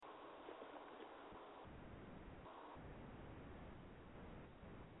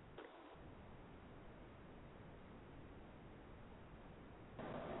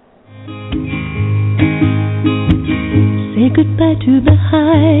to the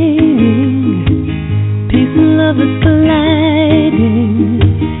hiding, peace and love is colliding.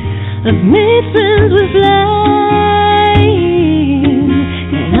 I've made friends with flying,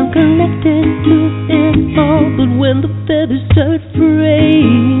 and I'm connected to it all. But when the feathers start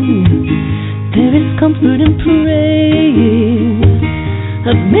fraying, there is comfort in praying.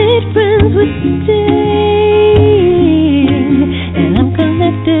 I've made friends with staying, and I'm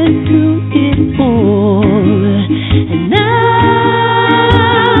connected to it all. And now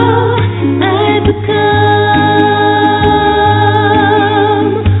I become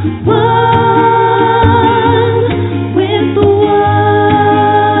one with the one.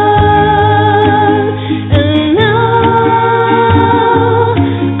 And now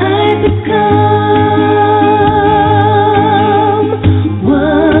I become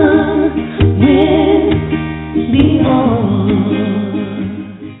one with the all.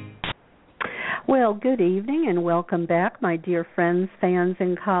 Well, good evening and welcome back, my dear friends, fans,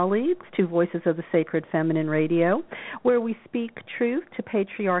 and colleagues, to Voices of the Sacred Feminine Radio, where we speak truth to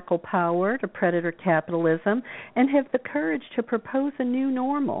patriarchal power, to predator capitalism, and have the courage to propose a new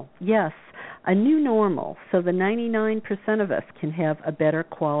normal. Yes, a new normal, so the 99% of us can have a better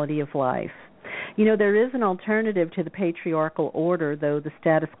quality of life. You know, there is an alternative to the patriarchal order, though the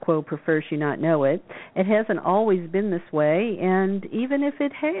status quo prefers you not know it. It hasn't always been this way, and even if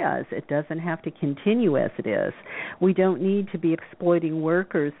it has, it doesn't have to continue as it is. We don't need to be exploiting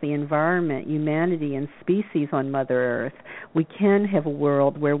workers, the environment, humanity, and species on Mother Earth. We can have a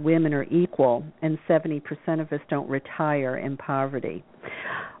world where women are equal and 70% of us don't retire in poverty.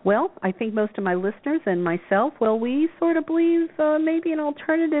 Well, I think most of my listeners and myself, we sort of believe maybe an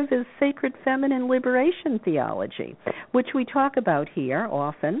alternative is sacred feminine liberation theology, which we talk about here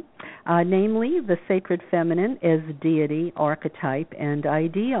often, namely the sacred feminine as deity, archetype, and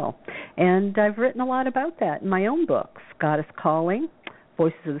ideal. And I've written a lot about that in my own books, Goddess Calling,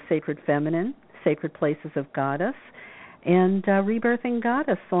 Voices of the Sacred Feminine, Sacred Places of Goddess, and Rebirthing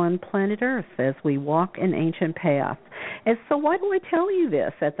Goddess on planet Earth as we walk an ancient path. And so why do I tell you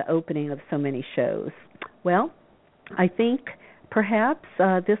this at the opening of so many shows? Well, I think perhaps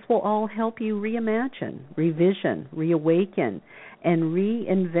this will all help you reimagine, revision, reawaken, and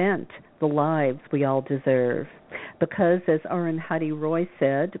reinvent the lives we all deserve. Because, as Arundhati Roy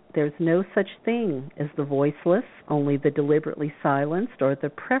said, there's no such thing as the voiceless, only the deliberately silenced or the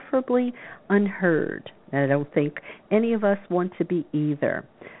preferably unheard. And I don't think any of us want to be either.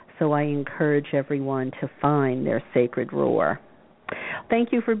 So I encourage everyone to find their sacred roar.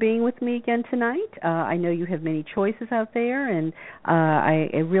 Thank you for being with me again tonight. I know you have many choices out there, and I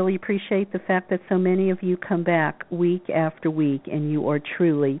really appreciate the fact that so many of you come back week after week, and you are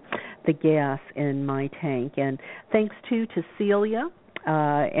truly the gas in my tank. And thanks, too, to Celia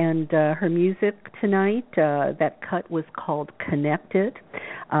and her music tonight. That cut was called Connected.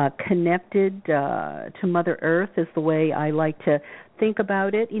 Connected to Mother Earth is the way I like to think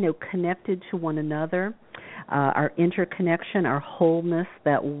about it, connected to one another. Our interconnection, our wholeness,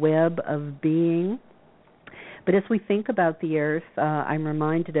 that web of being. But as we think about the earth, I'm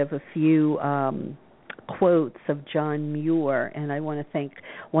reminded of a few quotes of John Muir, and I want to thank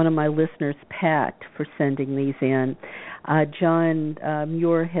one of my listeners, Pat, for sending these in. John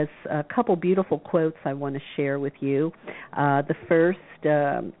Muir has a couple beautiful quotes I want to share with you. The first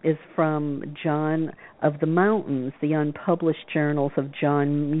is from John of the Mountains, the unpublished journals of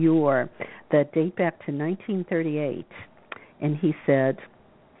John Muir that date back to 1938. And he said,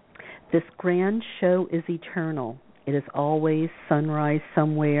 "This grand show is eternal. It is always sunrise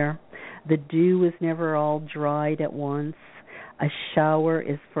somewhere. The dew is never all dried at once. A shower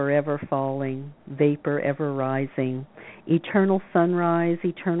is forever falling, vapor ever rising. Eternal sunrise,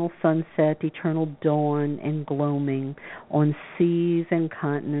 eternal sunset, eternal dawn and gloaming on seas and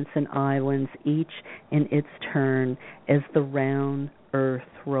continents and islands, each in its turn as the round earth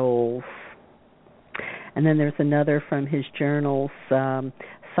rolls." And then there's another from his journals,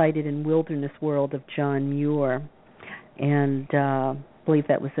 cited in Wilderness World of John Muir, and I believe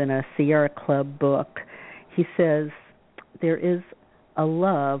that was in a Sierra Club book. He says, "There is a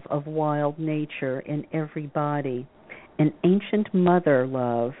love of wild nature in every body, an ancient mother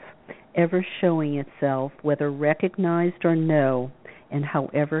love, ever showing itself, whether recognized or no, and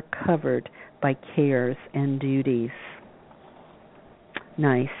however covered by cares and duties."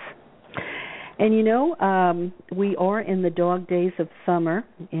 Nice. And we are in the dog days of summer,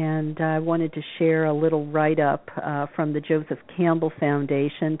 and I wanted to share a little write-up from the Joseph Campbell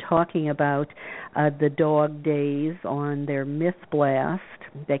Foundation talking about the dog days on their Myth Blast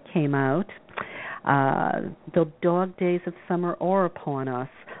that came out. The dog days of summer are upon us.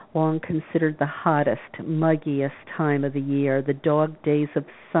 long considered the hottest, muggiest time of the year, the dog days of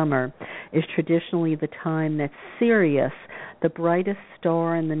summer, is traditionally the time that Sirius, the brightest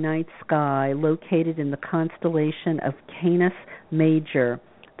star in the night sky, located in the constellation of Canis Major,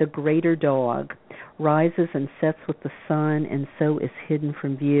 the greater dog, rises and sets with the sun and so is hidden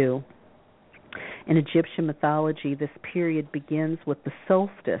from view. In Egyptian mythology, this period begins with the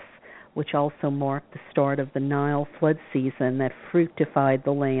solstice, which also marked the start of the Nile flood season that fructified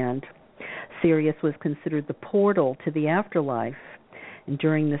the land. Sirius was considered the portal to the afterlife, and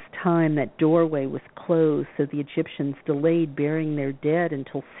during this time that doorway was closed, so the Egyptians delayed burying their dead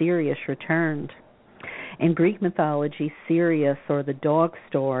until Sirius returned. In Greek mythology, Sirius, or the dog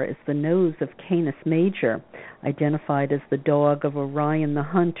star, is the nose of Canis Major, identified as the dog of Orion the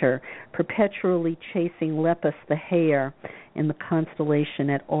hunter, perpetually chasing Lepus the hare in the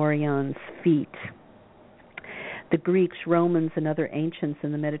constellation at Orion's feet. The Greeks, Romans, and other ancients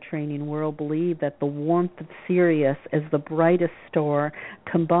in the Mediterranean world believed that the warmth of Sirius as the brightest star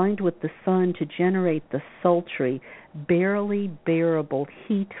combined with the sun to generate the sultry, barely bearable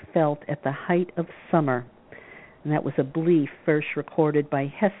heat felt at the height of summer. And that was a belief first recorded by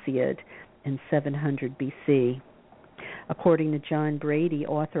Hesiod in 700 BC. According to John Brady,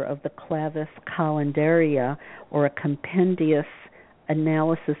 author of the Clavis Calendaria, or a compendious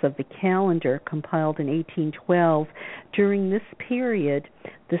analysis of the calendar compiled in 1812, during this period,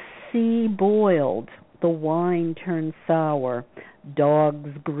 the sea boiled, the wine turned sour, dogs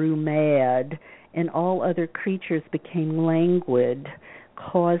grew mad, and all other creatures became languid,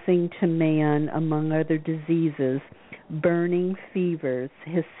 causing to man, among other diseases, burning fevers,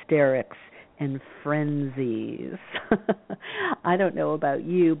 hysterics, and frenzies. I don't know about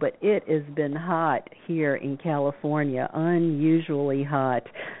you, but it has been hot here in California, unusually hot.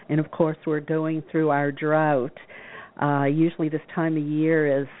 And of course, we're going through our drought. Usually this time of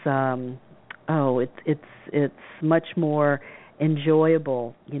year is, it's much more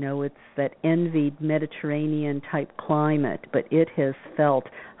enjoyable. You know, it's that envied Mediterranean type climate, but it has felt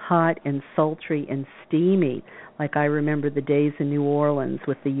hot and sultry and steamy, like I remember the days in New Orleans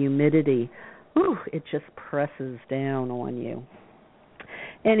with the humidity. Whew, it just presses down on you.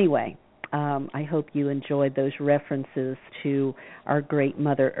 Anyway, I hope you enjoyed those references to our great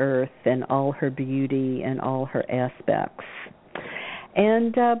Mother Earth and all her beauty and all her aspects.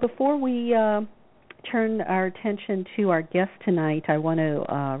 And before we turn our attention to our guest tonight, I want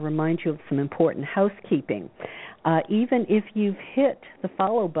to remind you of some important housekeeping. Even if you've hit the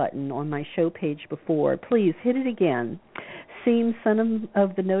follow button on my show page before, please hit it again. Seems some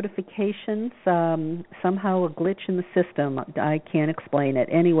of the notifications, somehow a glitch in the system. I can't explain it.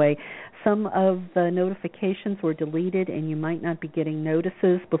 Anyway, some of the notifications were deleted, and you might not be getting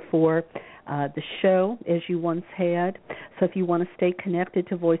notices before the show as you once had. So if you want to stay connected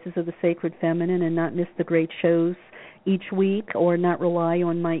to Voices of the Sacred Feminine and not miss the great shows each week, or not rely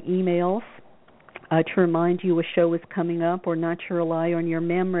on my emails to remind you a show is coming up, or not to rely on your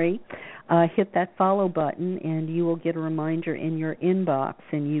memory, hit that follow button and you will get a reminder in your inbox,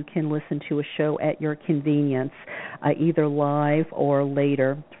 and you can listen to a show at your convenience, either live or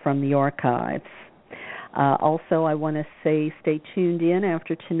later from the archives. Also, I want to say stay tuned in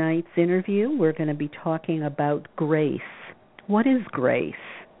after tonight's interview. We're going to be talking about grace. What is grace?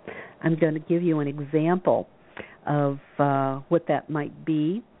 I'm going to give you an example of what that might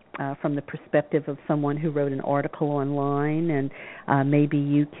be from the perspective of someone who wrote an article online, and maybe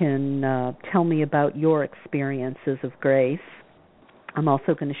you can tell me about your experiences of grace. I'm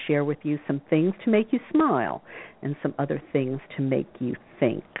also going to share with you some things to make you smile and some other things to make you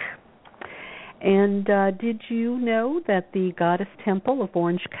think. And did you know that the Goddess Temple of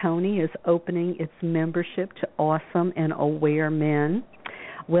Orange County is opening its membership to awesome and aware men?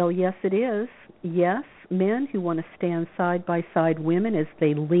 Well, yes, it is. Yes, men who want to stand side by side women as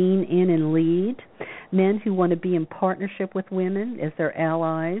they lean in and lead, men who want to be in partnership with women as their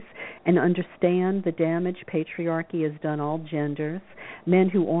allies and understand the damage patriarchy has done all genders, men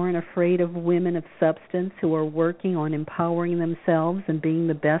who aren't afraid of women of substance, who are working on empowering themselves and being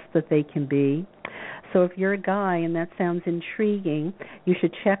the best that they can be. So if you're a guy and that sounds intriguing, you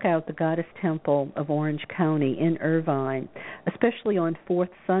should check out the Goddess Temple of Orange County in Irvine, especially on fourth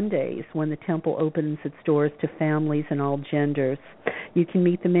Sundays when the temple opens its doors to families and all genders. You can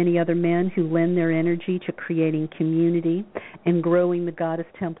meet the many other men who lend their energy to creating community and growing the Goddess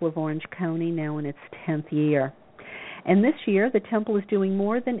Temple of Orange County, now in its 10th year. And this year, the temple is doing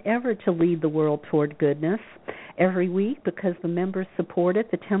more than ever to lead the world toward goodness. Every week, because the members support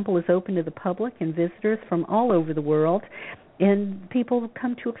it, the temple is open to the public and visitors from all over the world, and people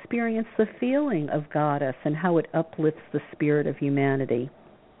come to experience the feeling of Goddess and how it uplifts the spirit of humanity.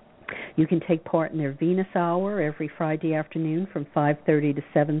 You can take part in their Venus Hour every Friday afternoon from 5:30 to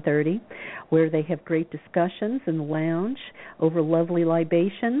 7:30, where they have great discussions in the lounge over lovely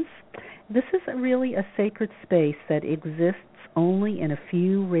libations. This is really a sacred space that exists only in a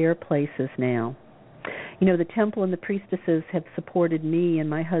few rare places now. You know, the temple and the priestesses have supported me and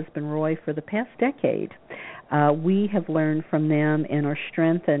my husband Roy for the past decade. We have learned from them and are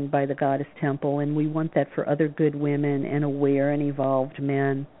strengthened by the Goddess Temple, and we want that for other good women and aware and evolved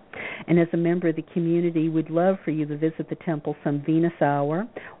men. And as a member of the community, we'd love for you to visit the temple some Venus Hour,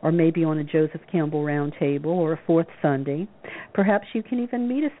 or maybe on a Joseph Campbell Roundtable or a fourth Sunday. Perhaps you can even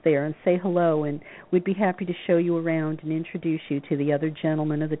meet us there and say hello, and we'd be happy to show you around and introduce you to the other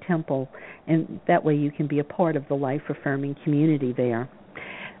gentlemen of the temple, and that way you can be a part of the life-affirming community there.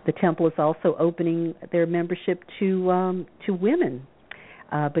 The temple is also opening their membership to women,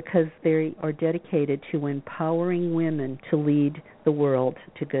 because they are dedicated to empowering women to lead the world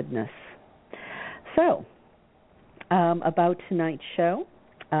to goodness. So, about tonight's show,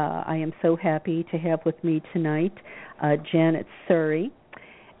 I am so happy to have with me tonight Janet Surrey.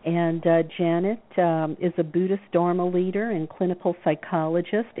 And Janet is a Buddhist Dharma leader and clinical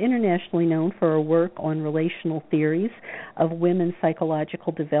psychologist, internationally known for her work on relational theories of women's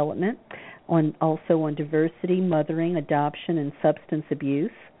psychological development, also on diversity, mothering, adoption, and substance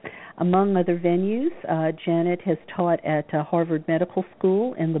abuse. Among other venues, Janet has taught at Harvard Medical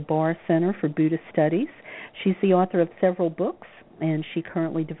School and the Barr Center for Buddhist Studies. She's the author of several books, and she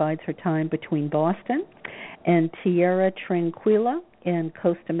currently divides her time between Boston and Tierra Tranquila in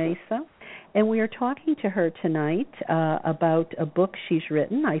Costa Mesa. And we are talking to her tonight about a book she's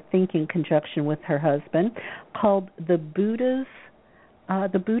written, I think in conjunction with her husband, called The Buddha's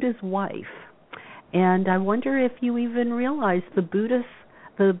Wife. And I wonder if you even realize the Buddha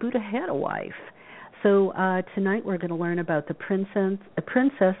had a wife. So tonight we're going to learn about the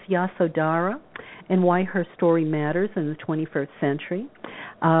Princess Yasodhara and why her story matters in the 21st century.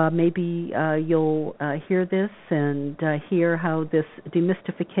 Maybe you'll hear this and hear how this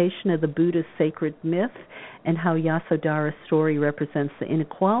demystification of the Buddha's sacred myth and how Yasodhara's story represents the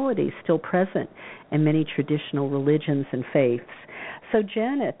inequalities still present in many traditional religions and faiths. So,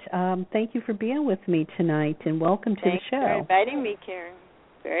 Janet, thank you for being with me tonight, and welcome to the show. Thanks for inviting me, Karen.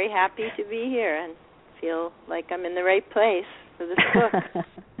 Very happy to be here and feel like I'm in the right place for this book.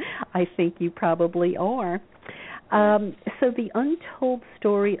 I think you probably are. So the untold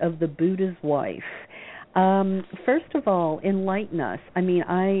story of the Buddha's wife. First of all, enlighten us. I mean,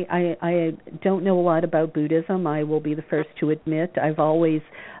 I don't know a lot about Buddhism. I will be the first to admit. I've always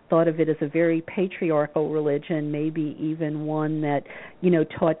thought of it as a very patriarchal religion, maybe even one that,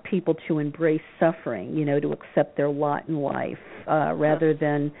 taught people to embrace suffering, to accept their lot in life, rather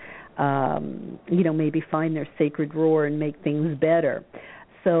than, maybe find their sacred roar and make things better.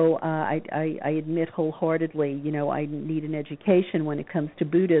 So I admit wholeheartedly, I need an education when it comes to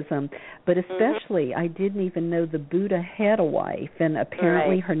Buddhism, but especially I didn't even know the Buddha had a wife, and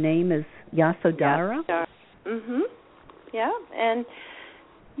apparently her name is Yasodhara. Yeah, and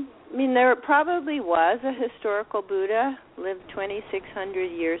I mean there probably was a historical Buddha, lived 2,600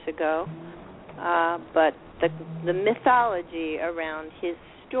 years ago, but the mythology around his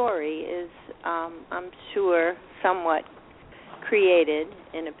story is, I'm sure, somewhat created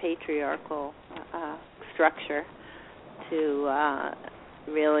in a patriarchal structure to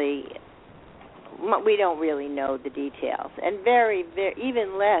really, we don't really know the details. And very,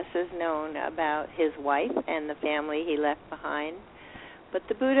 even less is known about his wife and the family he left behind. But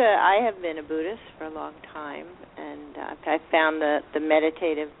the Buddha, I have been a Buddhist for a long time, and I found the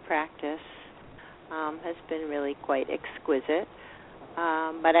meditative practice has been really quite exquisite.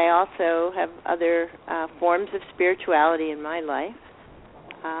 But I also have other forms of spirituality in my life,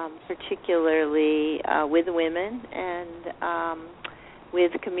 particularly with women and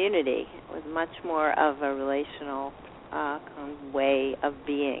with community, with much more of a relational way of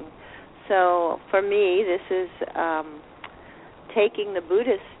being. So for me, this is taking the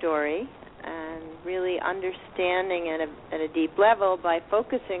Buddhist story and really understanding at a deep level by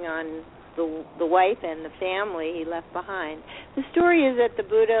focusing on the wife and the family he left behind. The story is that the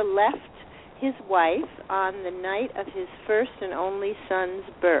Buddha left his wife on the night of his first and only son's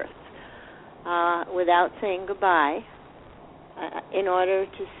birth without saying goodbye in order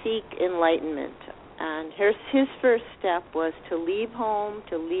to seek enlightenment. And his first step was to leave home,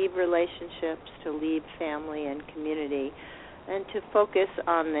 to leave relationships, to leave family and community, and to focus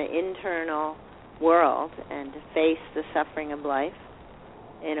on the internal world and to face the suffering of life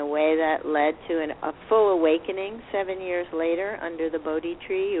in a way that led to a full awakening 7 years later under the Bodhi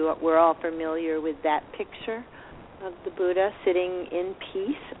tree. We're all familiar with that picture of the Buddha sitting in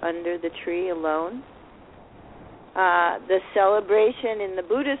peace under the tree alone. The celebration in the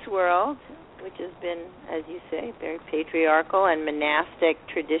Buddhist world, which has been, as you say, very patriarchal and monastic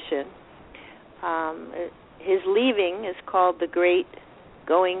tradition, his leaving is called the Great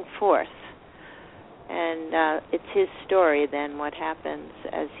Going Forth. And it's his story, then, what happens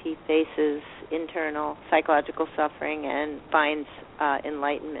as he faces internal psychological suffering and finds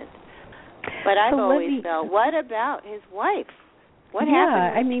enlightenment. But I've always felt, what about his wife? What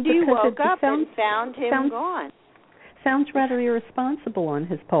happened? I mean, she woke up and found him gone. Sounds rather irresponsible on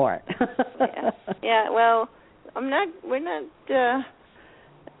his part. Yeah, well, we're not,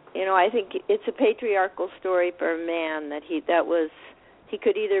 I think it's a patriarchal story for a man that he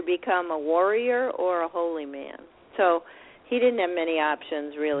could either become a warrior or a holy man. So he didn't have many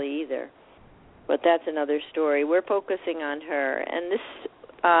options really either. But that's another story. We're focusing on her. And this,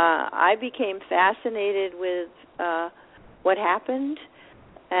 I became fascinated with what happened.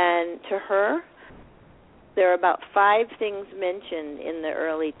 And to her, there are about 5 things mentioned in the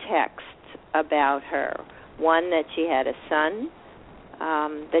early texts about her. One, that she had a son,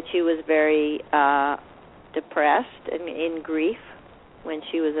 that she was very depressed and in grief when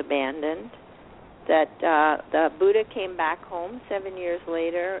she was abandoned, that the Buddha came back home 7 years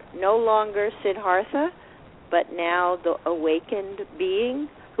later, no longer Siddhartha, but now the awakened being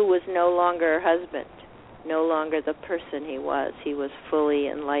who was no longer her husband, no longer the person he was. He was fully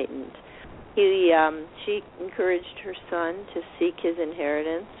enlightened. She encouraged her son to seek his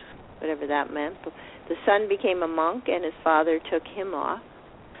inheritance, whatever that meant. The son became a monk, and his father took him off.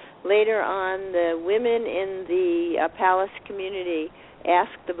 Later on, the women in the palace community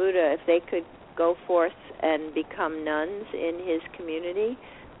asked the Buddha if they could go forth and become nuns in his community.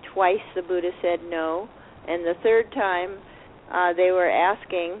 Twice the Buddha said no, and the third time they were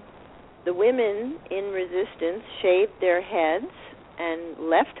asking, the women in resistance shaved their heads and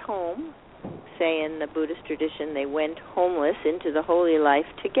left home. Say in the Buddhist tradition, they went homeless into the holy life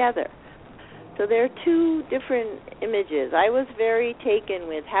together. So there are 2 different images. I was very taken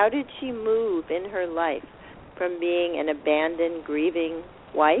with how did she move in her life from being an abandoned, grieving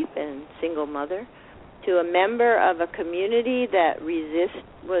wife and single mother to a member of a community that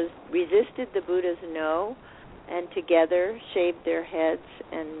resisted the Buddha's no, and together shaved their heads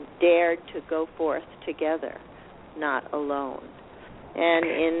and dared to go forth together, not alone. And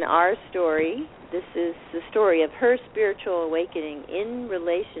in our story, this is the story of her spiritual awakening in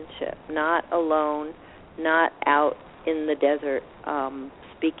relationship, not alone, not out in the desert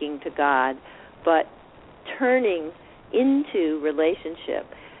speaking to God, but turning into relationship.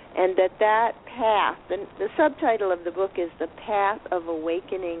 And that path, the subtitle of the book is The Path of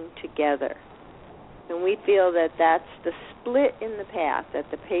Awakening Together. And we feel that that's the split in the path, that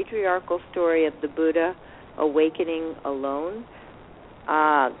the patriarchal story of the Buddha awakening alone,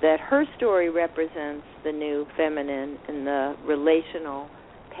 that her story represents the new feminine and the relational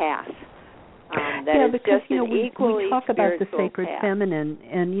path. Because we talk about the sacred feminine,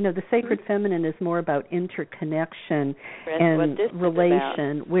 and the sacred feminine is more about interconnection and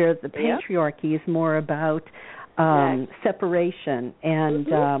relation, where the patriarchy is more about separation and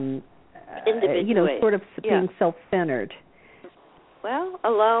sort of being self-centered. Well,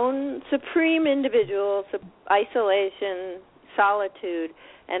 alone, supreme individual, isolation, solitude,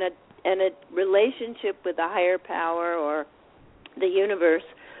 and a relationship with a higher power or the universe,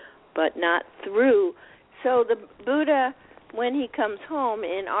 but not through. So the Buddha, when he comes home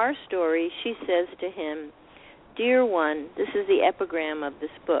in our story, she says to him, "Dear one," this is the epigram of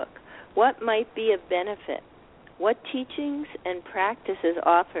this book, "what might be of benefit? What teachings and practices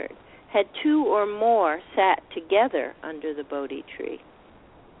offered had 2 or more sat together under the Bodhi tree?"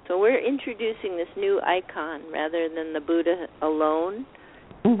 So we're introducing this new icon rather than the Buddha alone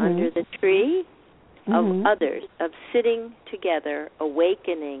under the tree, of others, of sitting together,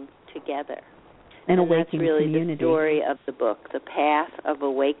 awakening together. And that's really community. The story of the book, the path of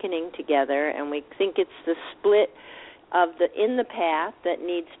awakening together. And we think it's the split in the path that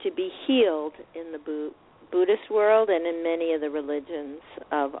needs to be healed in the Buddhist world and in many of the religions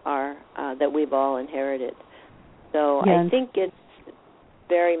of our that we've all inherited. So I think it's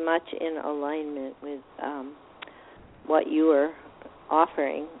very much in alignment with what you were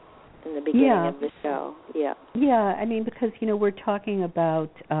offering in the beginning of the show. Yeah, I mean, because, we're talking about,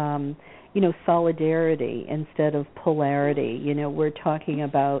 solidarity instead of polarity. We're talking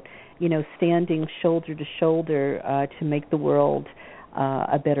about, standing shoulder to shoulder to make the world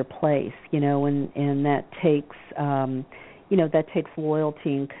a better place, and that takes, that takes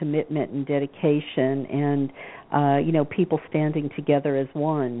loyalty and commitment and dedication and, people standing together as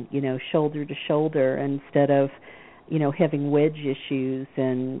one, shoulder to shoulder instead of, having wedge issues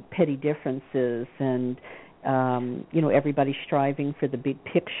and petty differences and, everybody striving for the big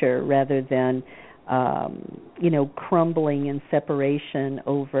picture rather than, crumbling in separation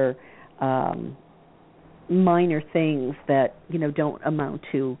over minor things that, don't amount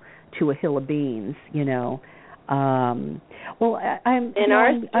to a hill of beans, I'm in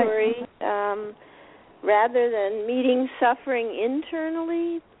our story, rather than meeting suffering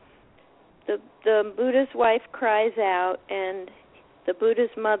internally, the Buddha's wife cries out, and the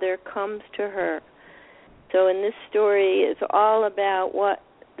Buddha's mother comes to her. So in this story, it's all about what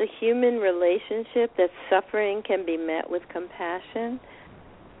the human relationship, that suffering can be met with compassion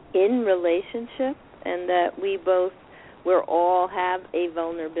in relationship, and that we all have a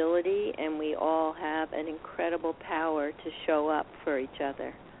vulnerability, and we all have an incredible power to show up for each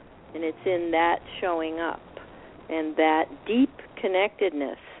other. And it's in that showing up and that deep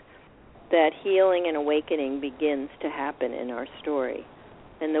connectedness that healing and awakening begins to happen in our story.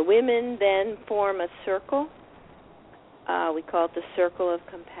 And the women then form a circle. We call it the circle of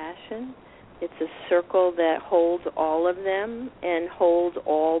compassion. It's a circle that holds all of them and holds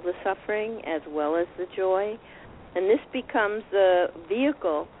all the suffering as well as the joy. And this becomes the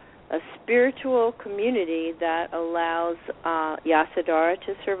vehicle, a spiritual community that allows Yasodhara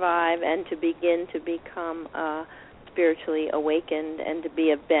to survive and to begin to become spiritually awakened and to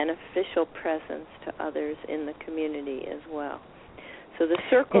be a beneficial presence to others in the community as well. So the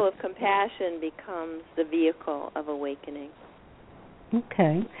circle of compassion becomes the vehicle of awakening.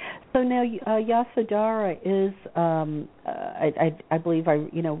 Okay. So now Yasodhara is, I believe I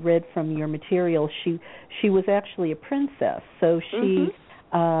read from your material, she was actually a princess. So she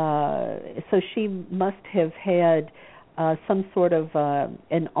must have had some sort of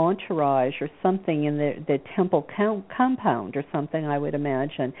an entourage or something in the temple compound or something, I would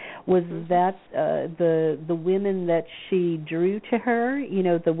imagine. Was that the women that she drew to her,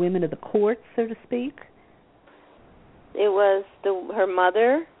 the women of the court, so to speak? It was her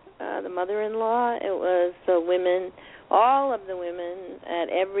mother, the mother-in-law. It was the women, all of the women at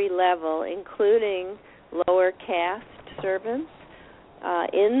every level, including lower caste servants.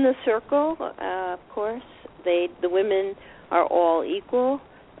 In the circle, of course, the women are all equal.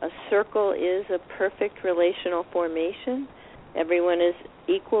 A circle is a perfect relational formation. Everyone is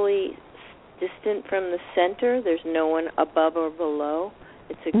equally distant from the center. There's no one above or below.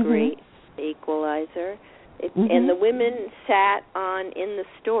 It's a great equalizer. And the women sat in the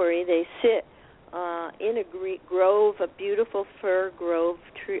story, they sit in a grove, a beautiful fir grove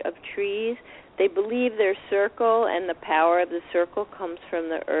of trees. They believe their circle and the power of the circle comes from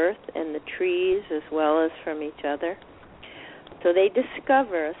the earth and the trees as well as from each other. So they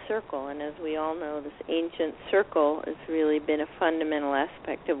discover a circle, and as we all know, this ancient circle has really been a fundamental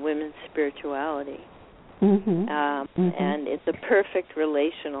aspect of women's spirituality. And it's a perfect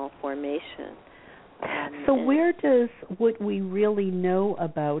relational formation. So where does what we really know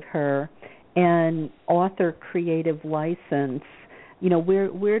about her and author creative license,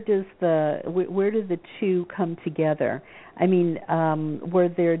 where do the two come together? I mean, were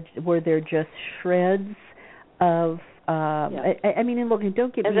there just shreds of I mean, and look, and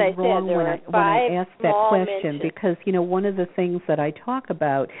don't get me wrong when I ask that question, because one of the things that I talk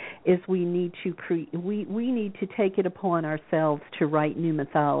about is we need to we need to take it upon ourselves to write new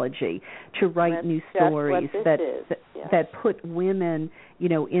mythology, to write new stories that put women,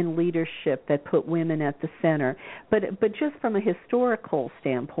 in leadership, that put women at the center. But just from a historical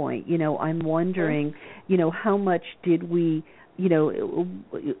standpoint, I'm wondering, how much did we,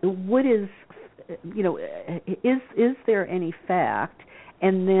 what is, is there any fact?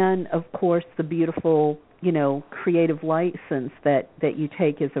 And then, of course, the beautiful, creative license that you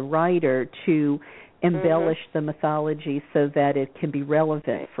take as a writer to embellish the mythology so that it can be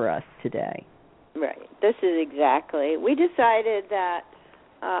relevant for us today. Right. This is exactly. We decided that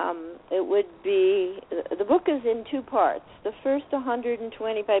it would be, the book is in two parts. The first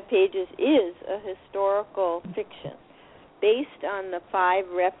 125 pages is a historical fiction, based on the 5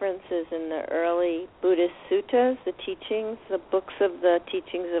 references in the early Buddhist suttas, the teachings, the books of the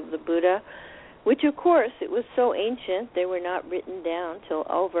teachings of the Buddha, which, of course, it was so ancient, they were not written down till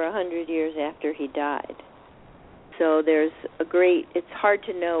over 100 years after he died. So there's it's hard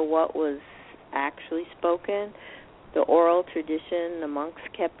to know what was actually spoken. The oral tradition, the monks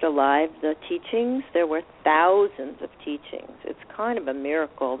kept alive the teachings. There were thousands of teachings. It's kind of a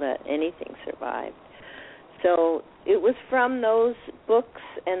miracle that anything survived. So it was from those books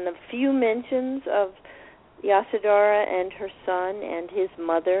and the few mentions of Yasodhara and her son and his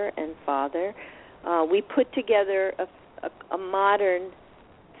mother and father, we put together a modern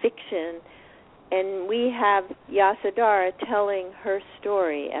fiction and we have Yasodhara telling her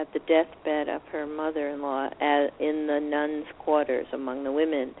story at the deathbed of her mother-in-law in the nuns' quarters among the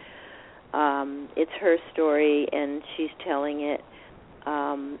women. It's her story, and she's telling it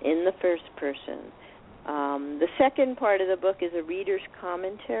in the first person. The second part of the book is a reader's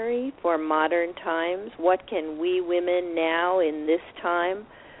commentary for modern times. What can we women now in this time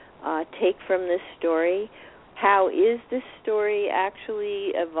take from this story? How is this story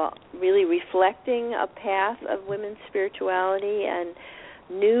actually really reflecting a path of women's spirituality and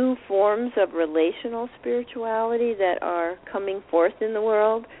new forms of relational spirituality that are coming forth in the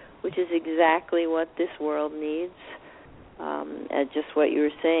world, which is exactly what this world needs? And just what you were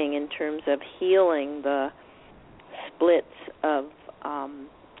saying in terms of healing the splits of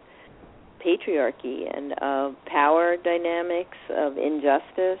patriarchy and of power dynamics, of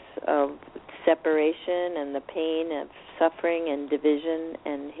injustice, of separation and the pain of suffering and division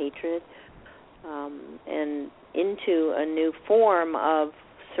and hatred, and into a new form of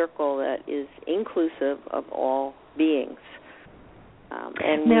circle that is inclusive of all beings.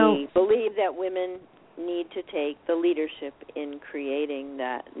 And we believe that women need to take the leadership in creating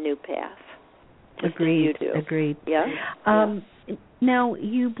that new path. Agreed. Agreed. Yeah. Now,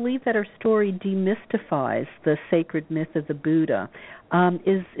 you believe that our story demystifies the sacred myth of the Buddha.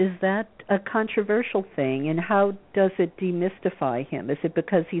 Is that a controversial thing, and how does it demystify him? Is it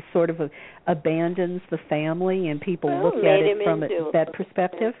because he sort of abandons the family and people look at it from that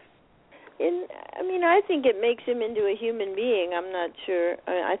perspective? I think it makes him into a human being. I'm not sure.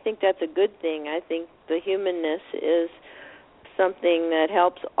 I think that's a good thing. I think the humanness is something that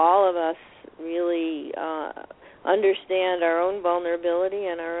helps all of us really understand our own vulnerability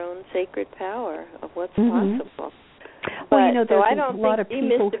and our own sacred power of what's possible. Well, there's so I don't a lot of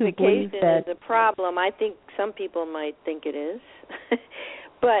think people who believe that is a problem. I think some people might think it is.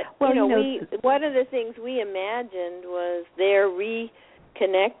 But, one of the things we imagined was their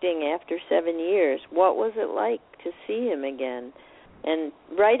reconnecting after 7 years. What was it like to see him again? And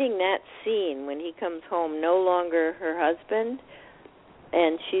writing that scene when he comes home, no longer her husband,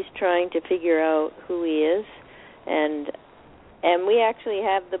 and she's trying to figure out who he is, and we actually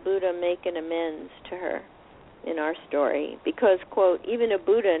have the Buddha make an amends to her in our story because, quote, even a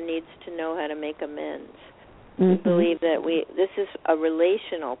Buddha needs to know how to make amends. We believe that this is a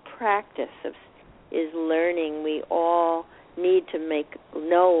relational practice is learning. We all need to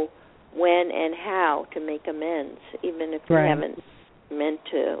know when and how to make amends, even if we haven't meant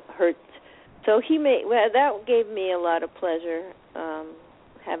to hurt. So that gave me a lot of pleasure,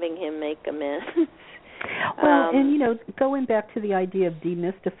 having him make amends. Well, and going back to the idea of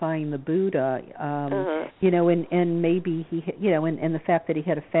demystifying the Buddha, and maybe he, and the fact that he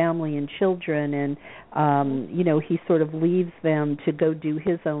had a family and children, and he sort of leaves them to go do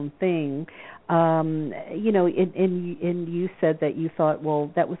his own thing. And you said that you thought,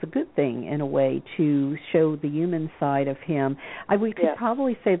 well, that was a good thing in a way to show the human side of him. We could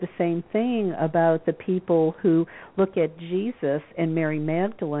probably say the same thing about the people who look at Jesus and Mary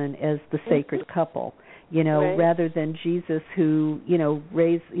Magdalene as the sacred couple. Rather than Jesus who,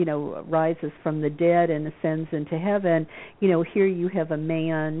 rises from the dead and ascends into heaven. Here you have a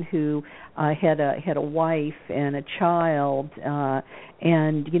man who had a wife and a child,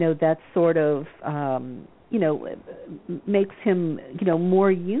 and that sort of makes him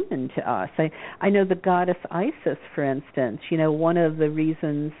more human to us. I know the goddess Isis, for instance. One of the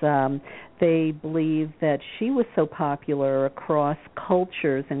reasons they believe that she was so popular across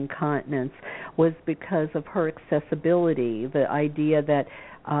cultures and continents was because of her accessibility. The idea that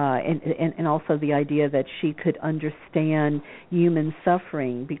and also the idea that she could understand human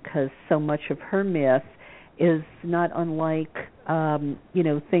suffering, because so much of her myth is not unlike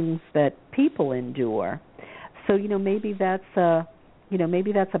things that people endure. So maybe that's a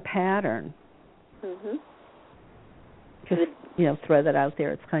pattern. Just throw that out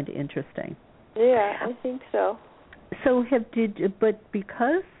there. It's kind of interesting. Yeah, I think so. So but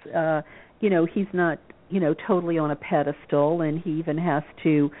because he's not totally on a pedestal, and he even has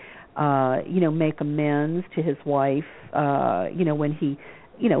to make amends to his wife when he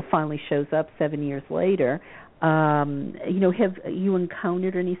finally shows up 7 years later. Have you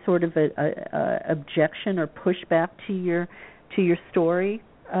encountered any sort of a objection or pushback to your story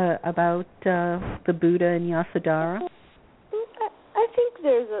about the Buddha and Yasodhara? I think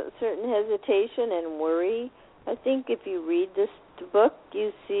there's a certain hesitation and worry. I think if you read this book,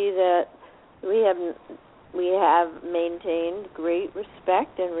 you see that we have maintained great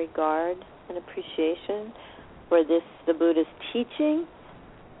respect and regard and appreciation for the Buddha's teaching.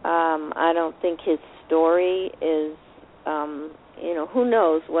 I don't think his story is who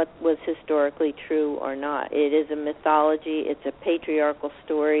knows what was historically true or not. It is a mythology. It's a patriarchal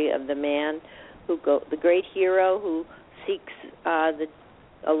story of the man the great hero who seeks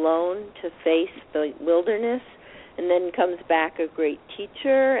alone to face the wilderness, and then comes back a great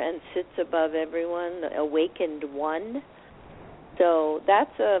teacher and sits above everyone, the awakened one. So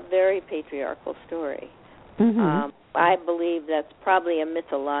that's a very patriarchal story. I believe that's probably a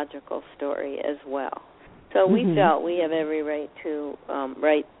mythological story as well. So we felt we have every right to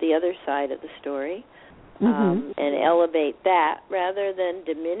write the other side of the story and elevate that rather than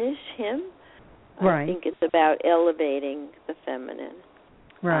diminish him. Right. I think it's about elevating the feminine,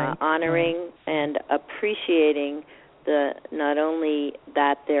 honoring and appreciating not only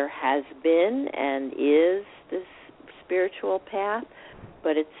that there has been and is this spiritual path,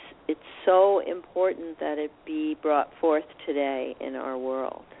 but it's so important that it be brought forth today in our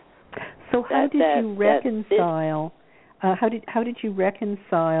world. So how did you reconcile? How did you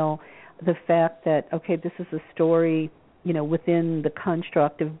reconcile the fact that this is a story, within the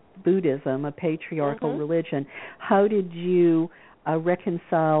construct of Buddhism, a patriarchal religion? How did you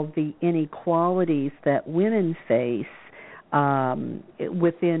reconcile the inequalities that women face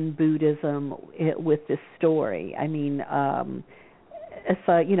within Buddhism with this story? I mean,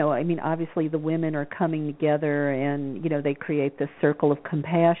 obviously the women are coming together and, they create this circle of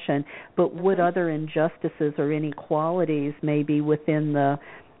compassion, but what other injustices or inequalities maybe within the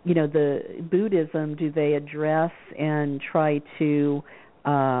Buddhism do they address and try to,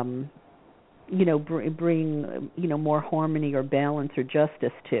 bring, more harmony or balance or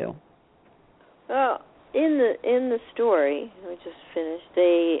justice to? Well, in the story, we just finished,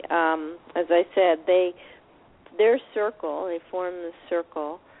 they, as I said, their circle, they form this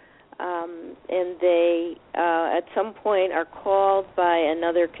circle, and they at some point are called by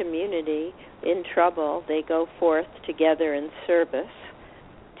another community in trouble. They go forth together in service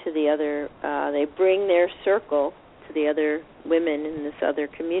to the other, they bring their circle to the other women in this other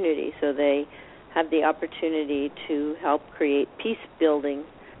community, so they have the opportunity to help create peace-building,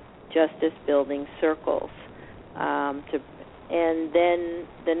 justice-building circles. And then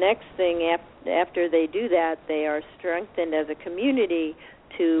the next thing after they do that, they are strengthened as a community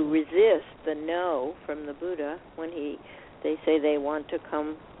to resist the no from the Buddha when they say they want to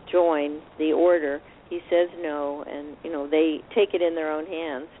come join the order. He says no, and they take it in their own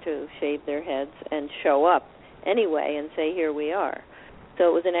hands to shave their heads and show up anyway and say, here we are. So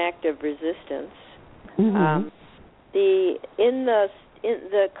it was an act of resistance.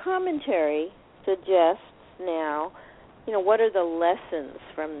 The commentary suggests now, what are the lessons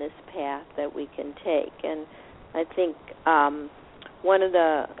from this path that we can take? And I think one of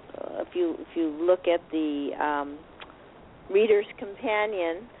the, if you look at the Reader's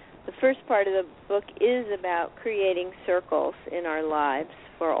Companion, the first part of the book is about creating circles in our lives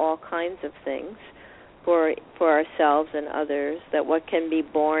for all kinds of things, for ourselves and others, that what can be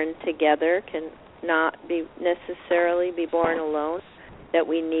born together can not be necessarily be born alone, that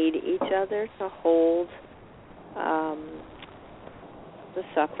we need each other to hold the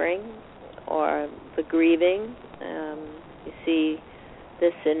suffering or the grieving. You see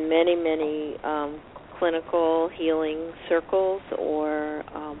this in many, many clinical healing circles or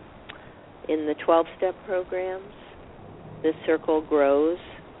in the 12-step programs. This circle grows.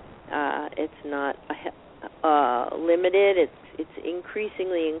 It's not limited. It's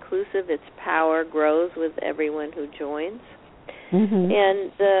increasingly inclusive. Its power grows with everyone who joins.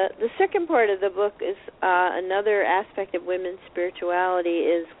 And the second part of the book is another aspect of women's spirituality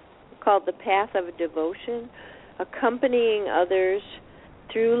is called the path of devotion, accompanying others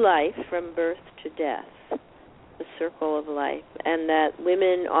through life from birth to death, the circle of life, and that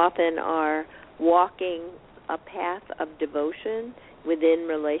women often are walking a path of devotion within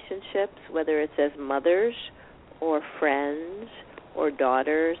relationships, whether it's as mothers or friends or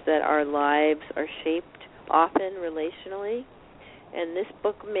daughters, that our lives are shaped often relationally. And this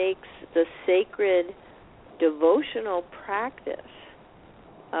book makes the sacred devotional practice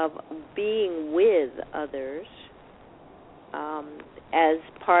of being with others as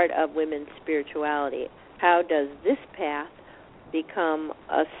part of women's spirituality. How does this path become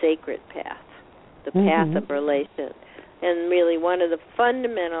a sacred path, the path of relation? And really one of the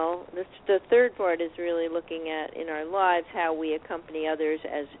fundamental, the third part is really looking at in our lives how we accompany others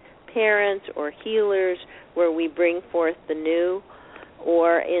as parents or healers, where we bring forth the new,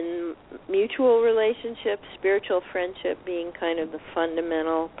 or in mutual relationships, spiritual friendship being kind of the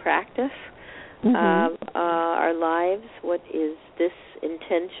fundamental practice of our lives. What is this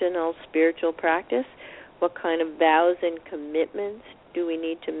intentional spiritual practice? What kind of vows and commitments do we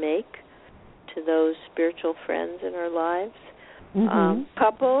need to make to those spiritual friends in our lives. Mm-hmm.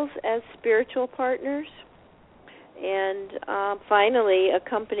 Couples as spiritual partners. And finally,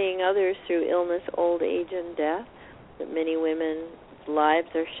 accompanying others through illness, old age, and death. That many women's lives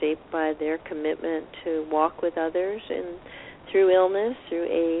are shaped by their commitment to walk with others through illness, through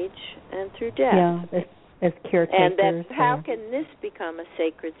age, and through death. Yeah, as caretakers. And that how can this become a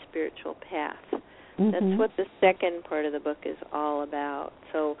sacred spiritual path? Mm-hmm. That's what the second part of the book is all about.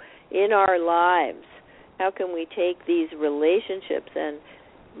 So in our lives, how can we take these relationships and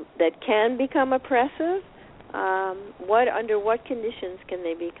that can become oppressive? Under what conditions can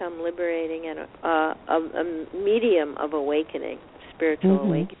they become liberating and a medium of awakening, spiritual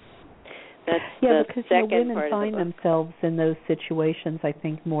awakening? That's the because second women part find of the book. themselves in those situations, I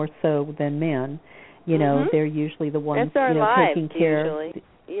think, more so than men. They're usually the ones That's our lives, taking care usually.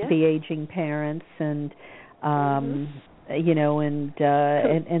 of the aging parents, and and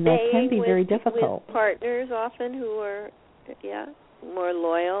that can be very difficult. With partners often who are more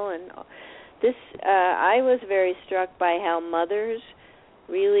loyal, and this I was very struck by how mothers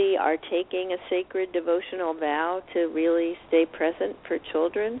really are taking a sacred devotional vow to really stay present for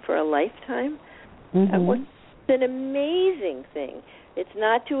children for a lifetime. It's an amazing thing. It's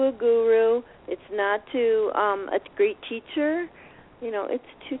not to a guru. It's not to a great teacher. It's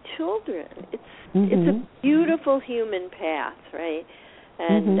to children. It's a beautiful human path, right?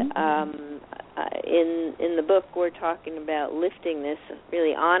 And in the book, we're talking about lifting this,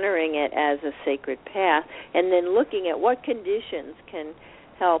 really honoring it as a sacred path, and then looking at what conditions can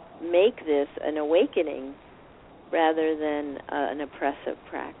help make this an awakening rather than an oppressive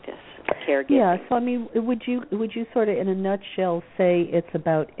practice, caregiving. Yeah, so would you sort of in a nutshell say it's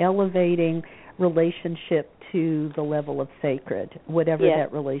about elevating relationship to the level of sacred, whatever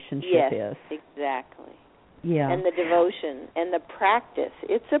that relationship is? Yes, exactly. Yeah. And the devotion and the practice.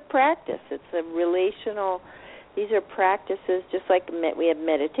 It's a practice. It's a relational. These are practices, just like we have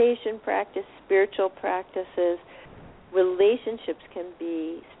meditation practice, spiritual practices. Relationships can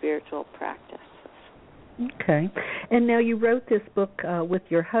be spiritual practices. Okay. And now you wrote this book with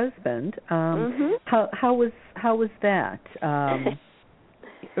your husband. How was that? Writing,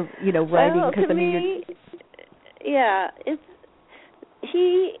 because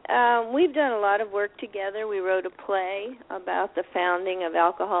we've done a lot of work together. We wrote a play about the founding of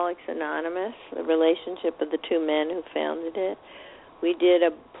Alcoholics Anonymous, the relationship of the two men who founded it. We did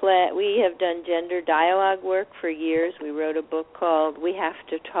a play. We have done gender dialogue work for years. We wrote a book called We Have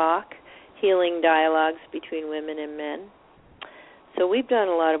to Talk, Healing Dialogues Between Women and Men. So we've done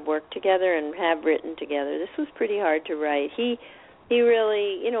a lot of work together and have written together. This was pretty hard to write. He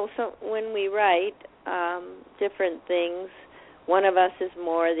really, so when we write different things, one of us is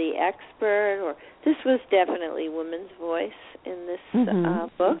more the expert, or this was definitely woman's voice in this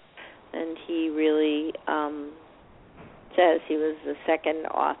book, and he really says he was the second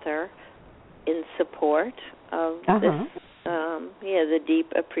author in support of this. He has a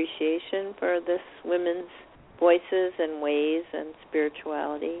deep appreciation for this women's voices and ways and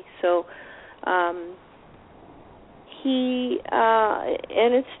spirituality. So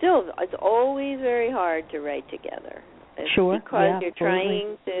and it's always very hard to write together. Sure. Because you're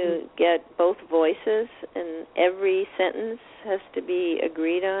trying to get both voices, and every sentence has to be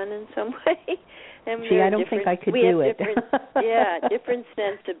agreed on in some way. And I don't think I could do it. Different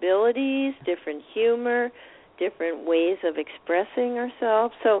sensibilities, different humor, different ways of expressing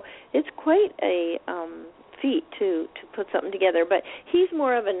ourselves. So it's quite a feat to put something together. But he's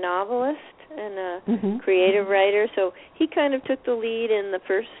more of a novelist and a creative writer, so he kind of took the lead in the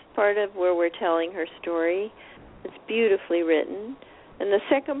first part of where we're telling her story. It's beautifully written. And the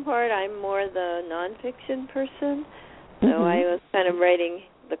second part, I'm more the nonfiction person. So I was kind of writing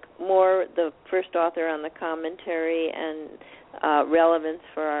the first author on the commentary and relevance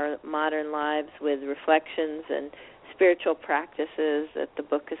for our modern lives with reflections and spiritual practices that the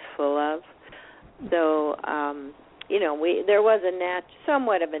book is full of. So, there was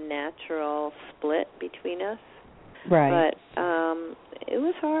somewhat of a natural split between us. Right. But it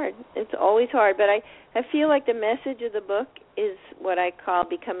was hard. It's always hard. But I feel like the message of the book is what I call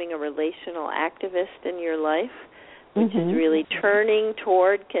becoming a relational activist in your life, which is really turning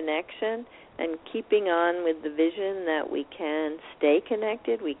toward connection and keeping on with the vision that we can stay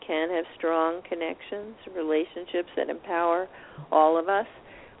connected, we can have strong connections, relationships that empower all of us.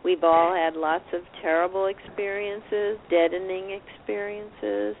 We've all had lots of terrible experiences, deadening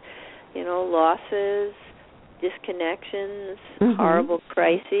experiences, losses, disconnections, horrible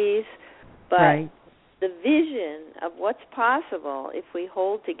crises. But the vision of what's possible if we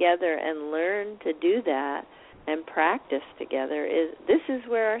hold together and learn to do that and practice together, this is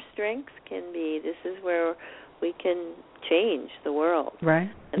where our strengths can be. This is where we can change the world. Right.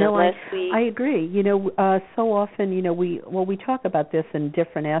 And no, I agree. So often, we talk about this in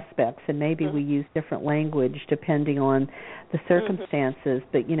different aspects, and maybe we use different language depending on the circumstances.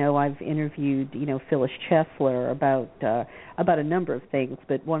 But I've interviewed, Phyllis Chesler about a number of things.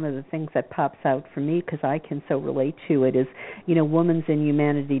 But one of the things that pops out for me, because I can so relate to it, is woman's in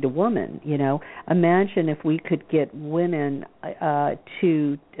humanity to woman. Imagine if we could get women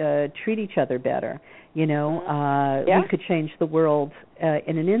to treat each other better. We could change the world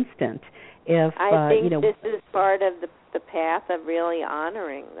in an instant. If I think this is part of the path of really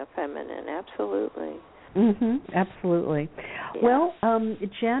honoring the feminine. Absolutely. Absolutely. Yeah. Well,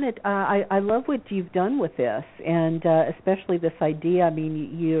 Janet, I love what you've done with this, and especially this idea. I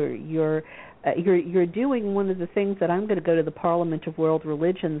mean, you're doing one of the things that I'm going to go to the Parliament of World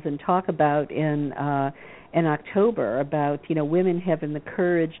Religions and talk about in October, about women having the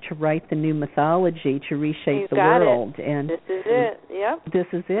courage to write the new mythology to reshape the world. And this is it. Yep. This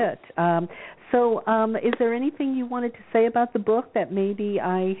is it. So, is there anything you wanted to say about the book that maybe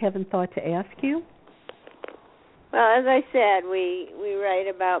I haven't thought to ask you? Well, as I said, we write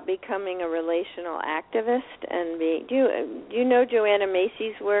about becoming a relational activist and being. Do you know Joanna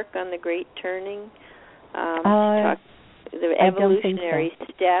Macy's work on the Great Turning? The evolutionary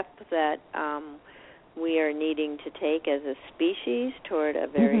step that we are needing to take as a species toward a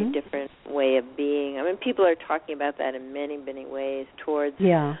very different way of being. I mean, people are talking about that in many, many ways, towards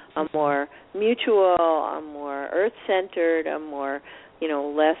a more mutual, a more earth-centered, a more,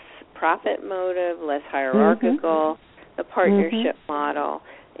 less profit motive, less hierarchical, the partnership model.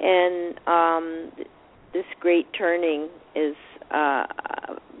 And this Great Turning is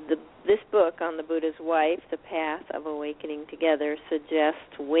this book on the Buddha's wife, The Path of Awakening Together,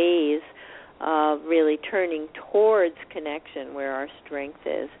 suggests ways of really turning towards connection where our strength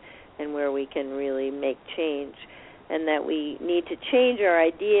is and where we can really make change, and that we need to change our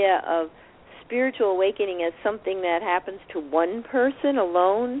idea of spiritual awakening as something that happens to one person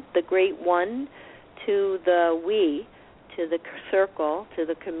alone, the great one, to the we, to the circle, to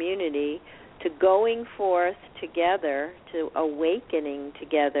the community, to going forth together, to awakening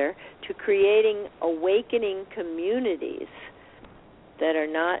together, to creating awakening communities that are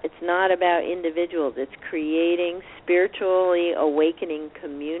not, it's not about individuals, it's creating spiritually awakening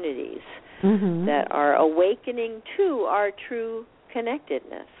communities that are awakening to our true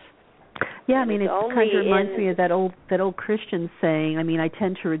connectedness. Yeah, I mean, it kind of reminds me of that old Christian saying. I mean, I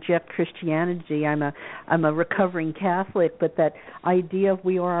tend to reject Christianity. I'm a recovering Catholic, but that idea of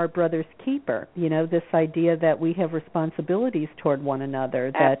we are our brother's keeper. This idea that we have responsibilities toward one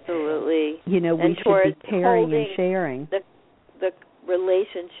another. That, absolutely. We should be caring and sharing. The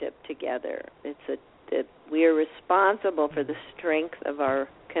relationship together. We are responsible for the strength of our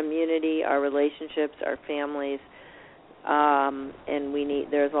community, our relationships, our families. And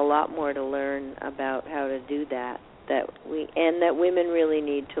there's a lot more to learn about how to do that. That women really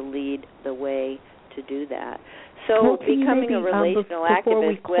need to lead the way to do that. So becoming a relational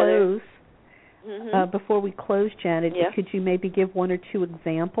activist. Before we close, Janet, could you maybe give one or two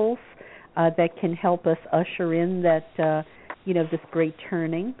examples that can help us usher in that this great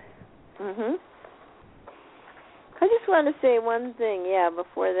turning? I just want to say one thing,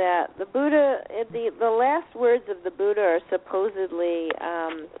 before that. The Buddha, the last words of the Buddha are supposedly,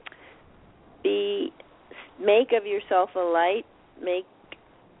 make of yourself a light,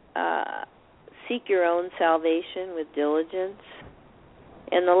 seek your own salvation with diligence.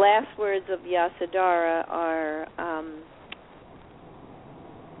 And the last words of Yasodhara are,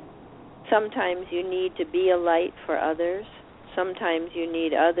 sometimes you need to be a light for others. Sometimes you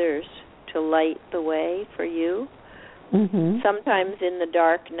need others to light the way for you. Sometimes in the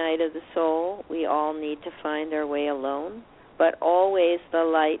dark night of the soul, we all need to find our way alone, but always the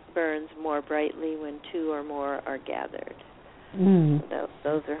light burns more brightly when two or more are gathered.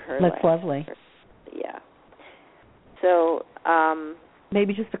 Those are her That's lovely. Words. Yeah. So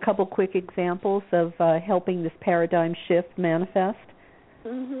maybe just a couple quick examples of helping this paradigm shift manifest.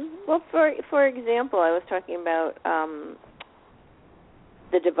 Well, for example, I was talking about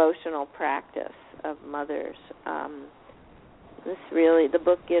the devotional practice of mothers. The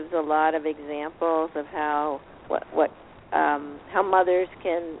book gives a lot of examples of how mothers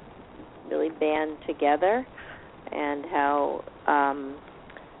can really band together and how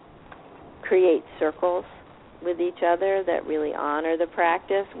create circles with each other that really honor the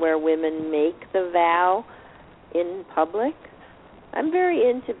practice, where women make the vow in public. I'm very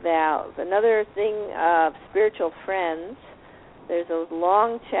into vows. Another thing of spiritual friends there's a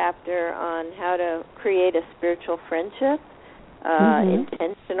long chapter on how to create a spiritual friendship,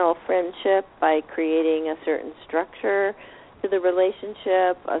 intentional friendship by creating a certain structure to the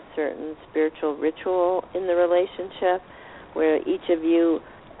relationship, a certain spiritual ritual in the relationship, where each of you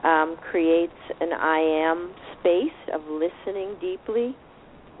creates an I am space of listening deeply.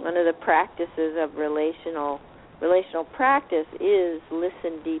 One of the practices of relational practice is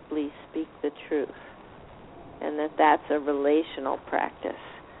listen deeply, speak the truth, and that's a relational practice.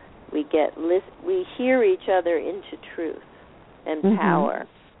 We hear each other into truth and power,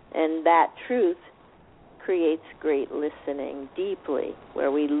 and that truth creates great listening deeply,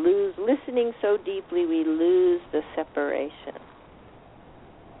 where we lose listening so deeply we lose the separation.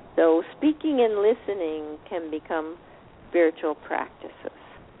 So speaking and listening can become spiritual practices,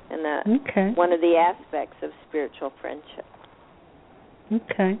 and that's one of the aspects of spiritual friendship.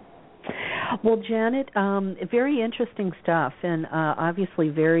 Okay. Well, Janet, very interesting stuff, and obviously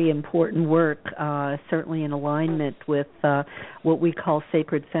very important work, certainly in alignment with what we call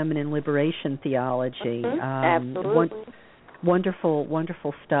sacred feminine liberation theology. Absolutely. Wonderful,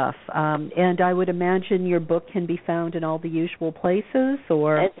 wonderful stuff. And I would imagine your book can be found in all the usual places,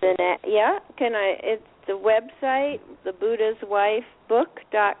 or? It's the website,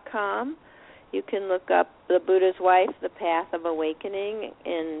 thebuddhaswifebook.com. You can look up The Buddha's Wife, The Path of Awakening,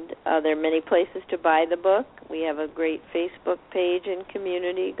 and there are many places to buy the book. We have a great Facebook page and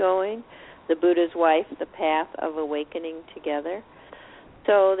community going, The Buddha's Wife, The Path of Awakening Together.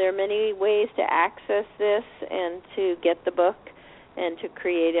 So there are many ways to access this and to get the book and to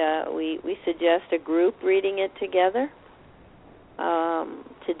create we suggest a group reading it together,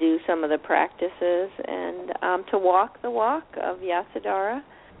 to do some of the practices, and to walk the walk of Yasodhara,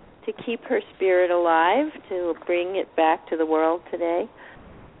 to keep her spirit alive, to bring it back to the world today,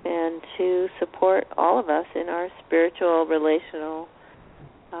 and to support all of us in our spiritual, relational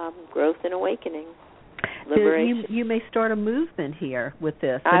growth and awakening. Liberation. You may start a movement here with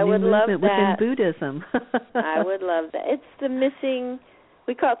this. I would love that. Within Buddhism. I would love that. It's the missing,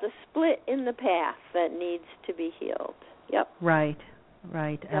 we call it the split in the path that needs to be healed. Yep. Right,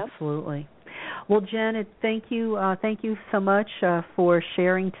 yep. Absolutely. Well, Janet, thank you so much for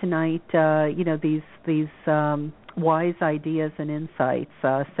sharing tonight. These wise ideas and insights.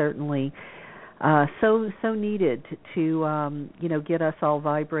 Certainly, so needed to get us all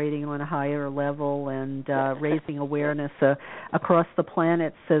vibrating on a higher level and raising awareness across the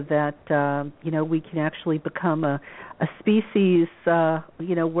planet, so that we can actually become a species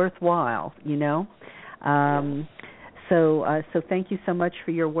worthwhile. So thank you so much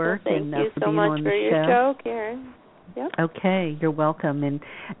for your work, and for being on the show. Thank you so much for your show, Karen. Yep. Okay, you're welcome, and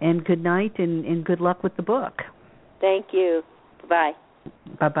good night, and good luck with the book. Thank you. Bye.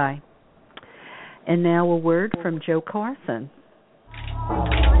 Bye-bye. And now a word from Joe Carson.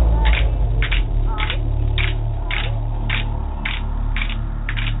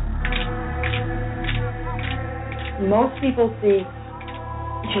 Most people see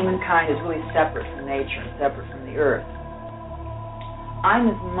humankind as really separate from nature and separate from the earth. I'm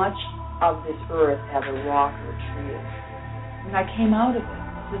as much of this earth as a rock or a tree is. I mean, I came out of it.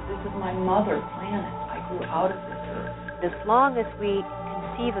 This is my mother planet. I grew out of this earth. As long as we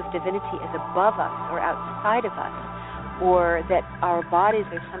conceive of divinity as above us or outside of us, or that our bodies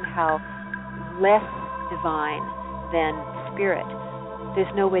are somehow less divine than spirit,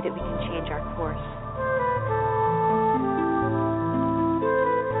 there's no way that we can change our course.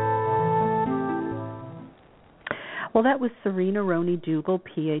 Well, that was Serena Roney-Dougal,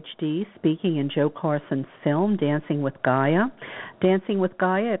 Ph.D., speaking in Joe Carson's film, Dancing with Gaia. Dancing with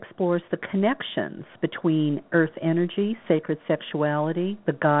Gaia explores the connections between earth energy, sacred sexuality,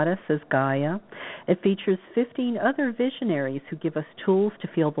 the goddess as Gaia. It features 15 other visionaries who give us tools to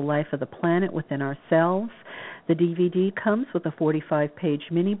feel the life of the planet within ourselves. The DVD comes with a 45-page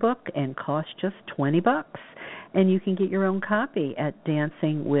mini-book and costs just $20. And you can get your own copy at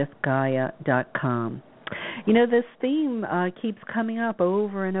dancingwithgaia.com. This theme keeps coming up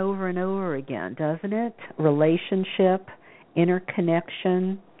over and over and over again, doesn't it? Relationship,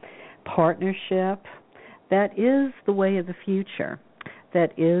 interconnection, partnership. That is the way of the future.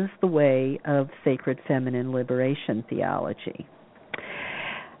 That is the way of sacred feminine liberation theology.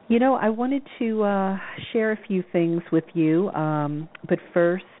 I wanted to share a few things with you, but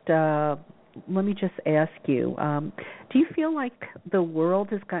first, let me just ask you, do you feel like the world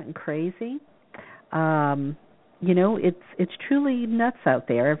has gotten crazy? it's truly nuts out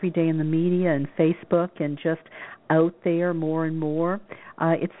there every day in the media and Facebook and just out there more and more.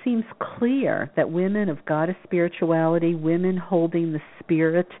 It seems clear that women of goddess spirituality, women holding the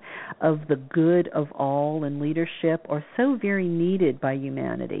spirit of the good of all in leadership, are so very needed by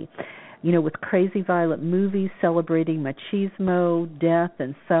humanity. With crazy violent movies celebrating machismo, death,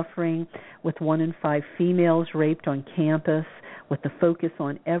 and suffering, with 1 in 5 females raped on campus, with the focus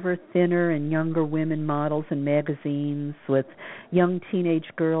on ever thinner and younger women models in magazines, with young teenage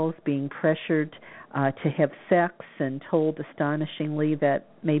girls being pressured to have sex and told astonishingly that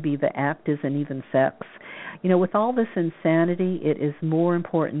maybe the act isn't even sex. With all this insanity, it is more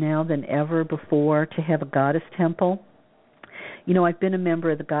important now than ever before to have a goddess temple. I've been a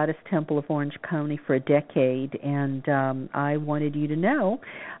member of the Goddess Temple of Orange County for a decade, and I wanted you to know,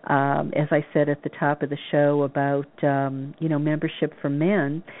 as I said at the top of the show about, membership for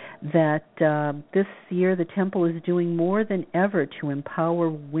men, that this year the temple is doing more than ever to empower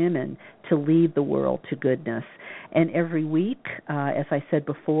women to lead the world to goodness. And every week, as I said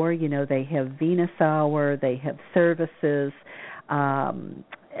before, they have Venus Hour, they have services.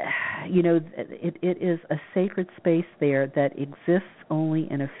 It is a sacred space there that exists only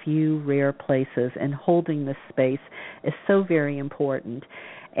in a few rare places, and holding this space is so very important.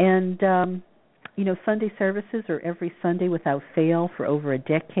 And Sunday services are every Sunday without fail for over a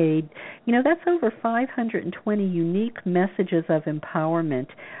decade. That's over 520 unique messages of empowerment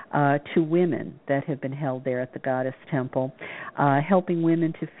to women that have been held there at the Goddess Temple, helping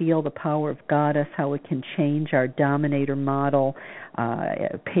women to feel the power of Goddess, how it can change our dominator model,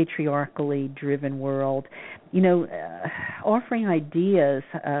 patriarchally driven world. Offering ideas,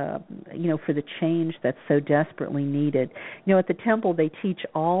 for the change that's so desperately needed. At the temple they teach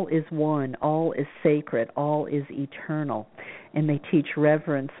all is one, all is sacred, all is eternal, and they teach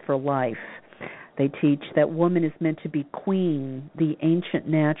reverence for life. They teach that woman is meant to be queen, the ancient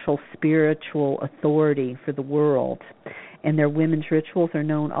natural spiritual authority for the world. And their women's rituals are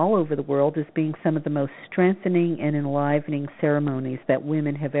known all over the world as being some of the most strengthening and enlivening ceremonies that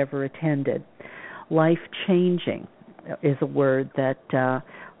women have ever attended. Life-changing is a word that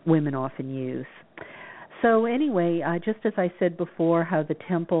women often use. So anyway, just as I said before, how the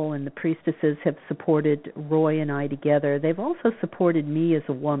temple and the priestesses have supported Roy and I together, they've also supported me as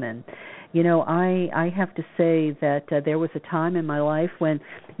a woman. I have to say that there was a time in my life when,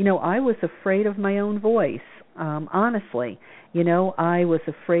 I was afraid of my own voice. Honestly, I was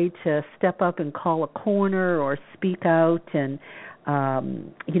afraid to step up and call a corner or speak out and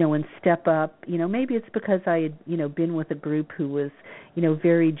and step up. Maybe it's because I had, been with a group who was,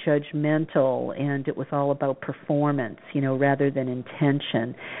 very judgmental, and it was all about performance, rather than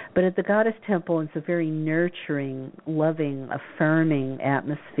intention. But at the Goddess Temple, it's a very nurturing, loving, affirming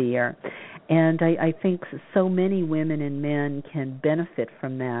atmosphere. And I think so many women and men can benefit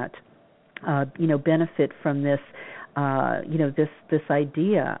from that, benefit from this, this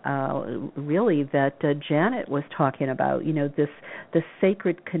idea, really, that Janet was talking about, this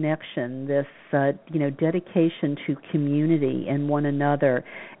sacred connection, this, dedication to community and one another,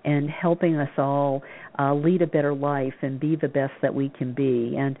 and helping us all lead a better life and be the best that we can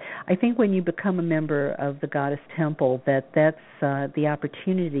be. And I think when you become a member of the Goddess Temple, that's the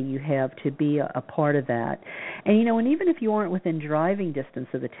opportunity you have to be a part of that. And, and even if you aren't within driving distance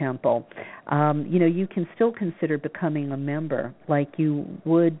of the temple, you can still consider becoming a member, like you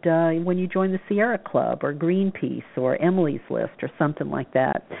would when you join the Sierra Club or Greenpeace or Emily's List or something like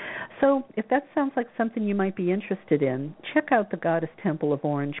that. So if that sounds like something you might be interested in, check out the Goddess Temple of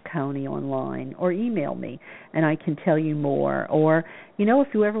Orange County online, or email me and I can tell you more. Or, if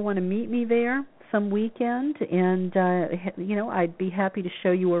you ever want to meet me there some weekend, and, I'd be happy to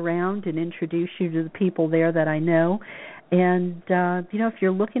show you around and introduce you to the people there that I know. And, if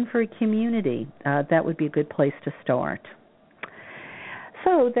you're looking for a community, that would be a good place to start.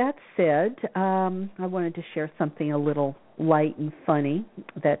 So that said, I wanted to share something a little light and funny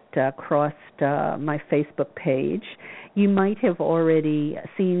that crossed my Facebook page. You might have already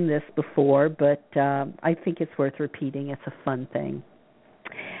seen this before, but I think it's worth repeating. It's a fun thing.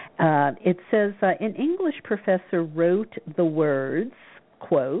 It says, an English professor wrote the words,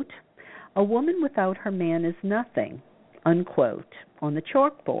 quote, "A woman without her man is nothing," unquote, on the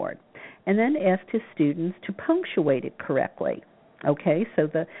chalkboard, and then asked his students to punctuate it correctly. Okay, so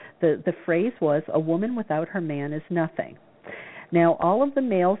the phrase was, "A woman without her man is nothing." Now, all of the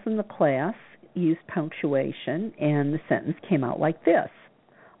males in the class used punctuation, and the sentence came out like this: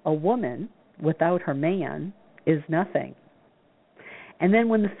 "A woman without her man is nothing." And then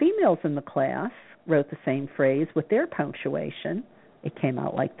when the females in the class wrote the same phrase with their punctuation, it came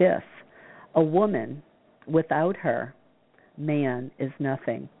out like this: "A woman without her, man is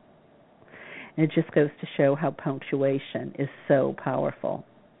nothing. And it just goes to show how punctuation is so powerful.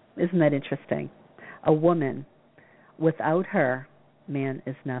 Isn't that interesting? A woman, without her, man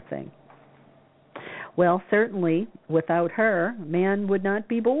is nothing. Well, certainly, without her, man would not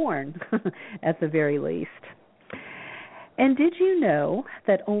be born, at the very least. And did you know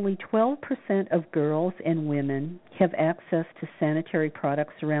that only 12% of girls and women have access to sanitary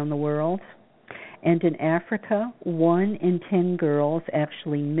products around the world? And in Africa, 1 in 10 girls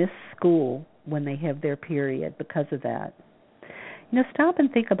actually miss school when they have their period because of that. Stop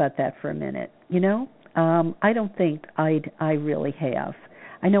and think about that for a minute. I don't think I really have.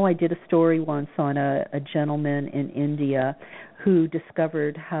 I know I did a story once on a gentleman in India who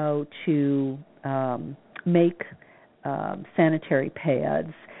discovered how to make sanitary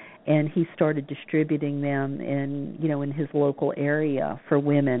pads, and he started distributing them in his local area for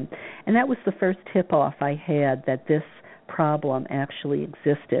women. And that was the first tip-off I had that this problem actually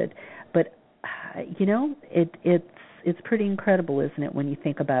existed. But it's pretty incredible, isn't it, when you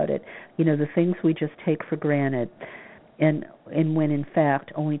think about it? The things we just take for granted. And when, in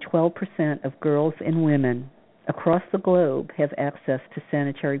fact, only 12% of girls and women across the globe have access to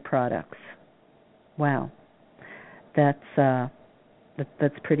sanitary products. Wow. That's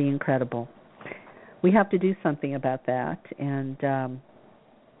pretty incredible. We have to do something about that, and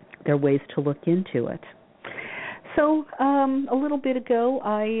there are ways to look into it. So a little bit ago,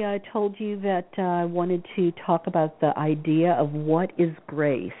 I told you that I wanted to talk about the idea of what is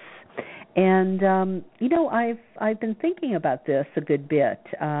grace. And, I've been thinking about this a good bit.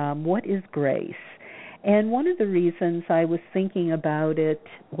 What is grace? And one of the reasons I was thinking about it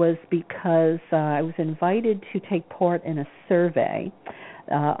was because I was invited to take part in a survey.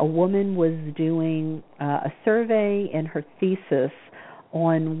 A woman was doing a survey in her thesis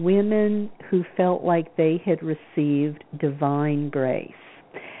on women who felt like they had received divine grace.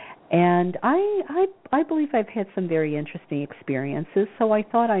 And I believe I've had some very interesting experiences, so I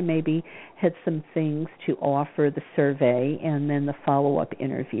thought I maybe had some things to offer the survey and then the follow-up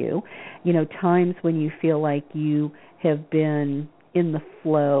interview. Times when you feel like you have been in the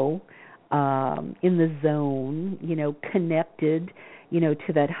flow, in the zone, connected,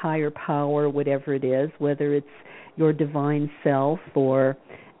 to that higher power, whatever it is, whether it's your divine self or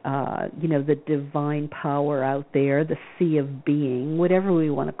the divine power out there, the sea of being, whatever we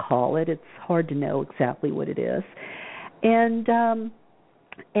want to call it. It's hard to know exactly what it is. And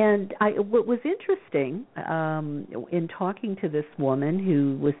what was interesting in talking to this woman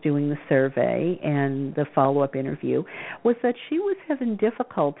who was doing the survey and the follow-up interview was that she was having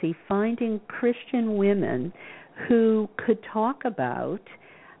difficulty finding Christian women who could talk about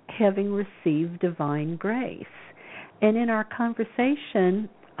having received divine grace. And in our conversation,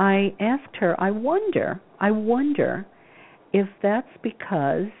 I asked her, I wonder if that's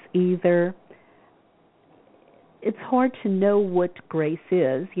because either it's hard to know what grace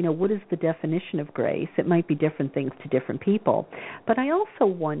is, what is the definition of grace? It might be different things to different people. But I also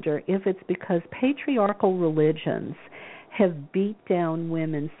wonder if it's because patriarchal religions have beat down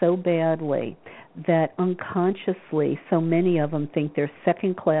women so badly that unconsciously so many of them think they're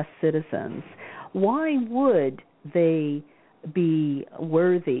second-class citizens. Why would they be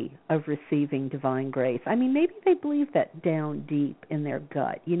worthy of receiving divine grace? I mean, maybe they believe that down deep in their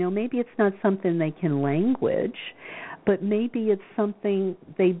gut. Maybe it's not something they can language, but maybe it's something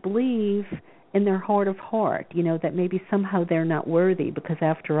they believe in their heart of heart, that maybe somehow they're not worthy because,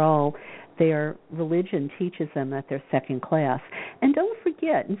 after all, their religion teaches them that they're second class. And don't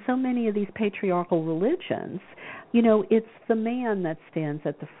forget, in so many of these patriarchal religions, it's the man that stands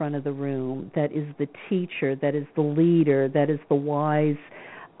at the front of the room, that is the teacher, that is the leader, that is the wise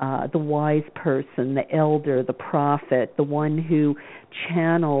person, the elder, the prophet, the one who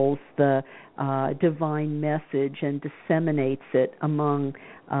channels the divine message and disseminates it among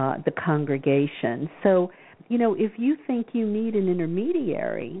the congregation. So, if you think you need an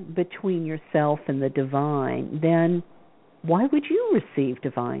intermediary between yourself and the divine, then why would you receive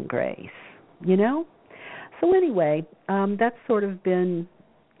divine grace? So anyway, that's sort of been,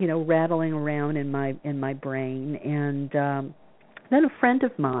 rattling around in my brain. And then a friend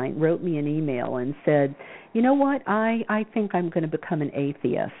of mine wrote me an email and said, you know what, I think I'm going to become an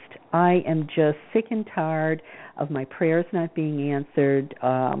atheist. I am just sick and tired of my prayers not being answered,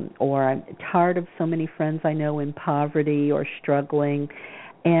 or I'm tired of so many friends I know in poverty or struggling.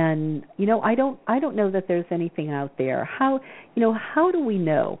 And I don't know that there's anything out there. How do we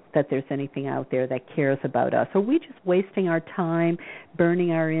know that there's anything out there that cares about us? Are we just wasting our time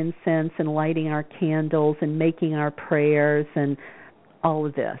burning our incense and lighting our candles and making our prayers and all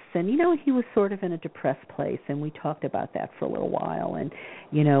of this. And, he was sort of in a depressed place, and we talked about that for a little while. And,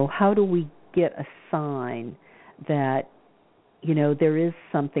 how do we get a sign that, there is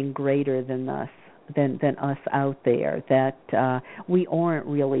something greater than us, than us out there, that we aren't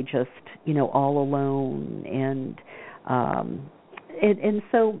really just, all alone. And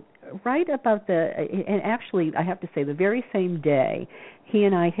so right about and actually I have to say the very same day he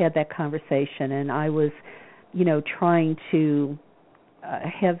and I had that conversation, and I was, trying to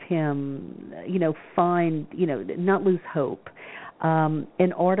have him, find, not lose hope.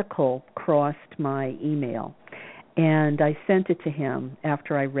 An article crossed my email, and I sent it to him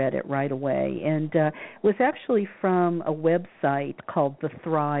after I read it right away. And it was actually from a website called the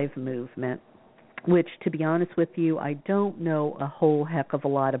Thrive Movement, which, to be honest with you, I don't know a whole heck of a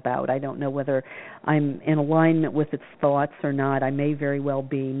lot about. I don't know whether I'm in alignment with its thoughts or not. I may very well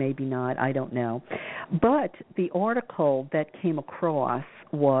be, maybe not. I don't know. But the article that came across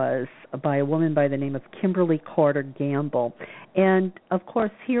was by a woman by the name of Kimberly Carter Gamble. And, of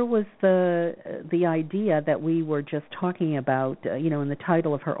course, here was the idea that we were just talking about, in the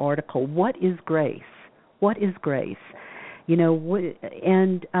title of her article, What is Grace? What is grace?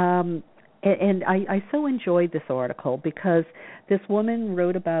 And I so enjoyed this article because this woman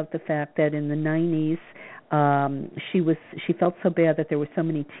wrote about the fact that in the 90s she felt so bad that there were so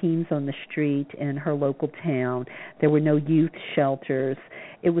many teens on the street in her local town. There were no youth shelters.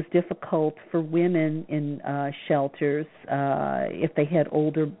 It was difficult for women in shelters if they had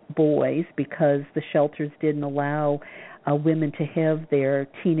older boys because the shelters didn't allow women to have their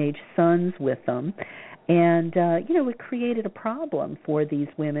teenage sons with them. And, it created a problem for these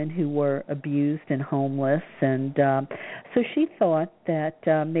women who were abused and homeless. And so she thought that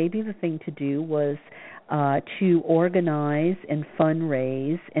maybe the thing to do was to organize and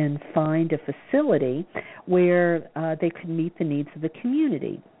fundraise and find a facility where they could meet the needs of the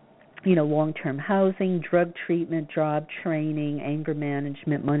community. Long-term housing, drug treatment, job training, anger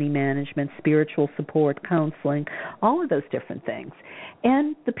management, money management, spiritual support, counseling, all of those different things.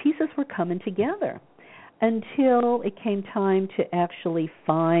 And the pieces were coming together until it came time to actually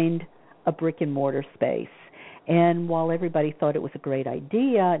find a brick-and-mortar space. And while everybody thought it was a great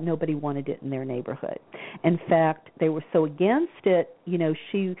idea, nobody wanted it in their neighborhood. In fact, they were so against it,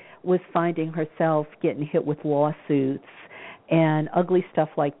 she was finding herself getting hit with lawsuits and ugly stuff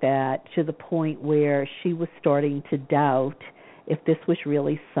like that, to the point where she was starting to doubt if this was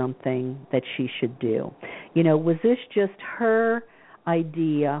really something that she should do. Was this just her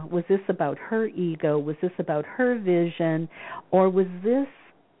idea? Was this about her ego? Was this about her vision? Or was this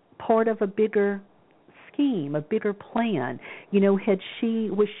part of a bigger scheme, a bigger plan?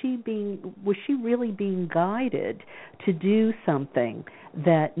 Was she really being guided to do something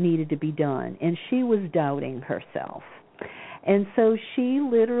that needed to be done? And she was doubting herself. And so she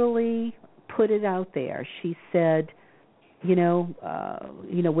literally put it out there. She said,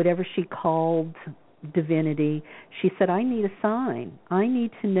 whatever she called divinity, she said, I need a sign. I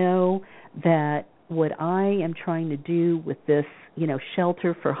need to know that what I am trying to do with this,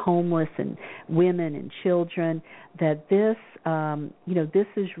 shelter for homeless and women and children, that this, this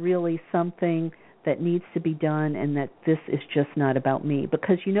is really something that needs to be done, and that this is just not about me.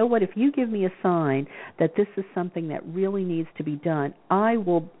 Because you know what? If you give me a sign that this is something that really needs to be done, I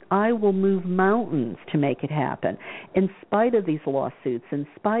will move mountains to make it happen. In spite of these lawsuits, in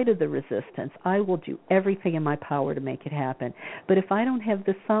spite of the resistance, I will do everything in my power to make it happen. But if I don't have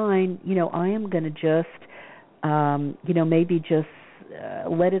the sign, I am going to just, maybe just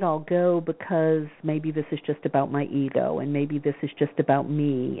let it all go, because maybe this is just about my ego, and maybe this is just about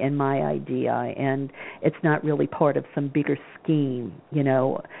me and my idea, and it's not really part of some bigger scheme,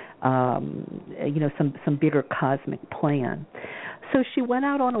 some bigger cosmic plan. So she went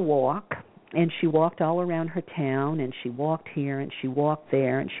out on a walk, and she walked all around her town, and she walked here, and she walked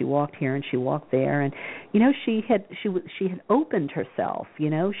there, and she walked here, and she walked there, and she had opened herself.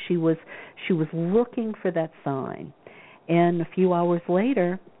 She was looking for that sign. And a few hours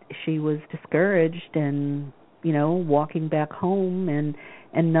later, she was discouraged and, walking back home,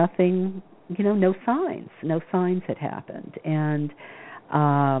 and nothing, no signs had happened. And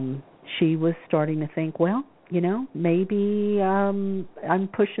she was starting to think, well, maybe I'm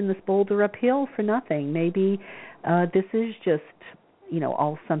pushing this boulder uphill for nothing. Maybe this is just,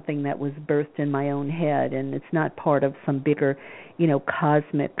 all something that was birthed in my own head, and it's not part of some bigger,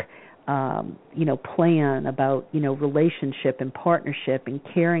 cosmic plan about, relationship and partnership and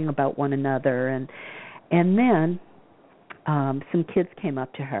caring about one another. And then some kids came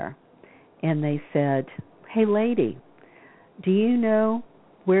up to her, and they said, hey, lady, do you know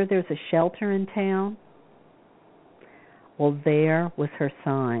where there's a shelter in town? Well, there was her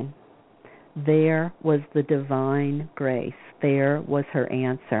sign. There was the divine grace. There was her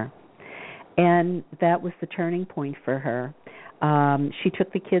answer. And that was the turning point for her. She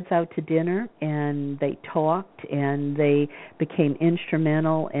took the kids out to dinner, and they talked, and they became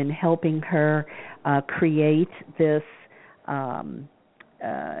instrumental in helping her create this,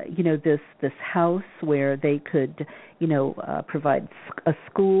 this house where they could, provide a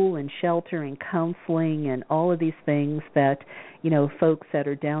school and shelter and counseling and all of these things that, folks that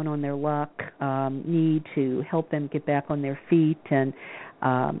are down on their luck need to help them get back on their feet, and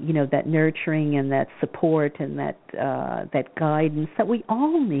that nurturing and that support and that guidance that we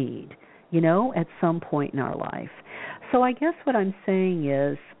all need, at some point in our life. So I guess what I'm saying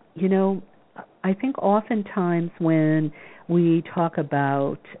is, I think oftentimes when we talk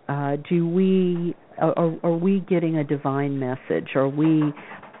about are we getting a divine message, or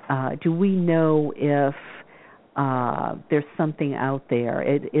do we know if there's something out there?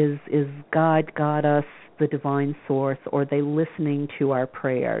 Is God us, the divine source, or are they listening to our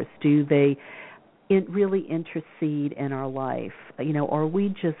prayers? Do they really intercede in our life? Or are we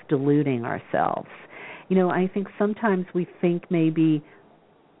just deluding ourselves? I think sometimes we think maybe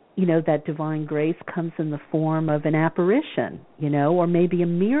that divine grace comes in the form of an apparition, or maybe a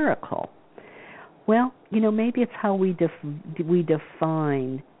miracle. Well, maybe it's how we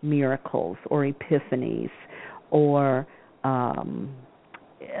define miracles or epiphanies or,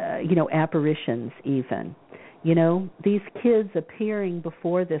 apparitions even. These kids appearing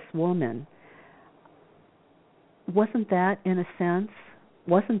before this woman, wasn't that, in a sense,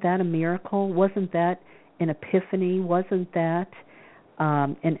 wasn't that a miracle? Wasn't that an epiphany? Wasn't that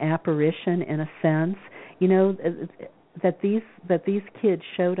an apparition, in a sense? That these kids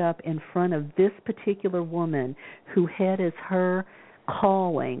showed up in front of this particular woman who had as her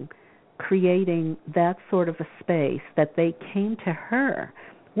calling creating that sort of a space, that they came to her.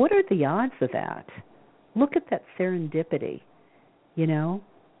 What are the odds of that? Look at that serendipity.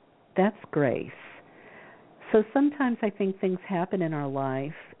 That's grace. So sometimes I think things happen in our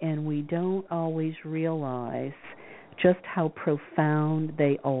life and we don't always realize just how profound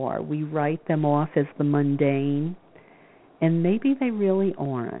they are. We write them off as the mundane, and maybe they really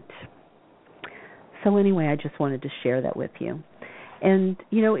aren't. So anyway, I just wanted to share that with you. And,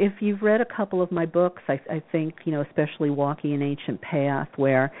 if you've read a couple of my books, I think, especially Walking an Ancient Path,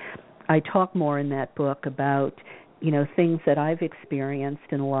 where I talk more in that book about, things that I've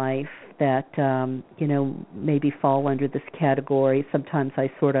experienced in life that, maybe fall under this category. Sometimes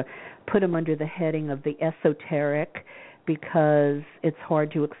I sort of put them under the heading of the esoteric, because it's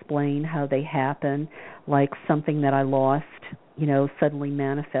hard to explain how they happen, like something that I lost, suddenly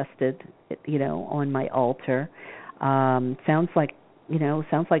manifested, on my altar. Sounds like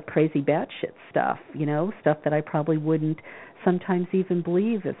crazy batshit stuff, stuff that I probably wouldn't sometimes even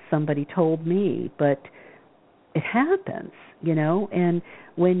believe if somebody told me, but it happens, and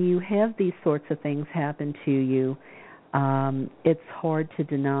when you have these sorts of things happen to you, it's hard to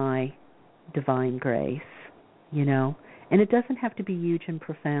deny divine grace, and it doesn't have to be huge and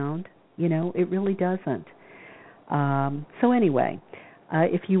profound, it really doesn't. So anyway,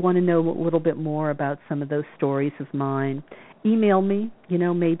 if you want to know a little bit more about some of those stories of mine, email me.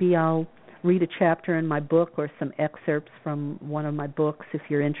 Maybe I'll read a chapter in my book or some excerpts from one of my books if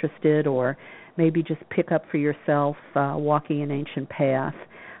you're interested, or maybe just pick up for yourself Walking an Ancient Path,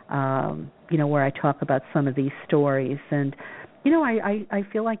 where I talk about some of these stories. And, I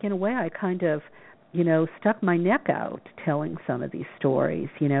feel like in a way I kind of, stuck my neck out telling some of these stories,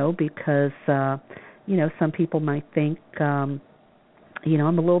 because, some people might think, I'm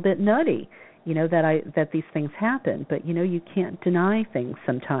a little bit nutty, that these things happen. But, you can't deny things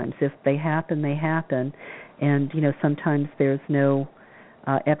sometimes. If they happen, they happen. And, sometimes there's no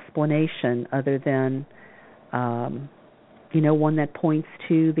explanation other than, one that points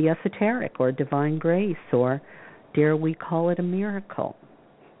to the esoteric or divine grace, or dare we call it a miracle.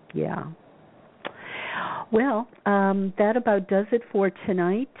 Yeah. Well, that about does it for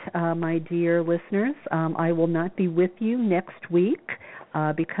tonight, my dear listeners. I will not be with you next week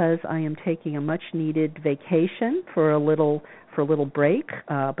because I am taking a much-needed vacation for a little break,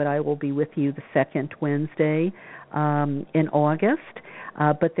 but I will be with you the second Wednesday in August.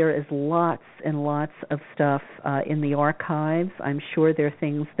 But there is lots and lots of stuff in the archives. I'm sure there are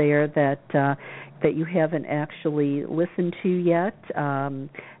things there that you haven't actually listened to yet.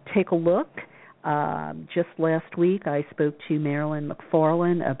 Take a look. Just last week, I spoke to Marilyn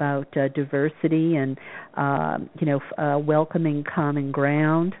McFarland about diversity and, welcoming common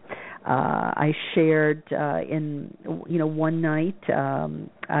ground. I shared in one night,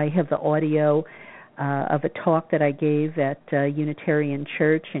 I have the audio of a talk that I gave at Unitarian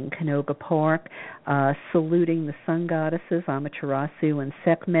Church in Canoga Park, saluting the sun goddesses, Amaterasu and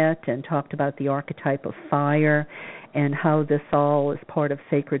Sekhmet, and talked about the archetype of fire and how this all is part of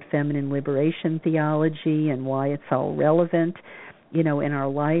sacred feminine liberation theology and why it's all relevant, in our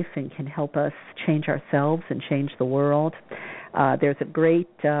life and can help us change ourselves and change the world. There's a great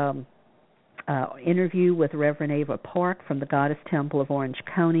interview with Reverend Ava Park from the Goddess Temple of Orange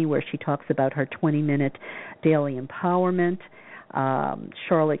County, where she talks about her 20-minute daily empowerment.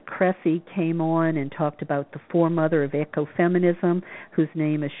 Charlotte Cressy came on and talked about the foremother of ecofeminism, whose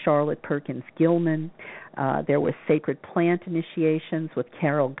name is Charlotte Perkins Gilman. There was sacred plant initiations with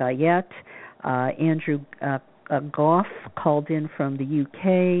Carol Guyette. Andrew Goff called in from the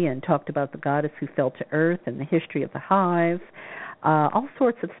UK and talked about the goddess who fell to earth and the history of the hive. All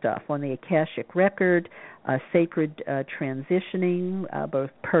sorts of stuff on the Akashic Record, sacred transitioning, both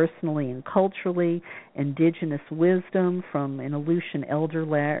personally and culturally, indigenous wisdom from an Aleutian elder,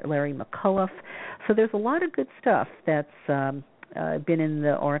 Larry McCullough. So there's a lot of good stuff that's been in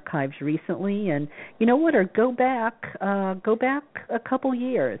the archives recently, and you know what? Or go back a couple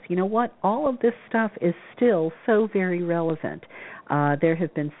years. You know what? All of this stuff is still so very relevant. There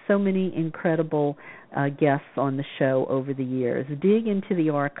have been so many incredible guests on the show over the years. Dig into the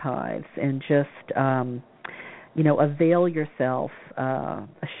archives and just, avail yourself,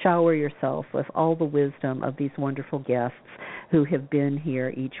 shower yourself with all the wisdom of these wonderful guests who have been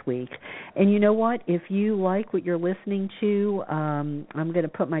here each week. And you know what? If you like what you're listening to, I'm going to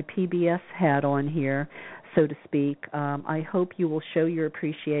put my PBS hat on here, so to speak. I hope you will show your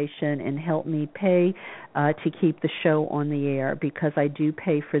appreciation and help me pay to keep the show on the air, because I do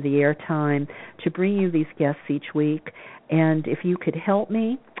pay for the airtime to bring you these guests each week. And if you could help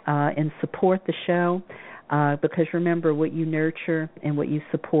me and support the show, because remember, what you nurture and what you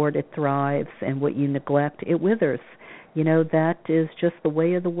support, it thrives, and what you neglect, it withers. That is just the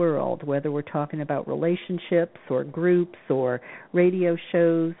way of the world, whether we're talking about relationships or groups or radio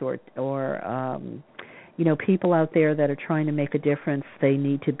shows or people out there that are trying to make a difference. They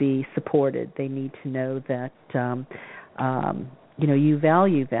need to be supported. They need to know that, you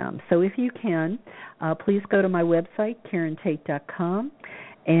value them. So if you can, please go to my website, KarenTate.com,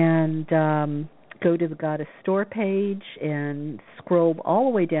 and go to the Goddess Store page and scroll all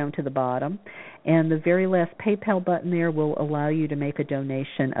the way down to the bottom. And the very last PayPal button there will allow you to make a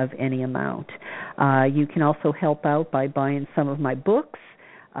donation of any amount. You can also help out by buying some of my books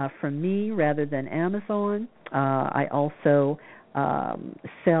from me rather than Amazon. I also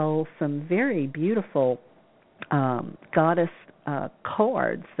sell some very beautiful goddess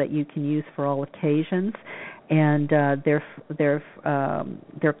cards that you can use for all occasions, and they're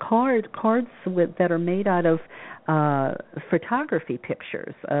cards that are made out of photography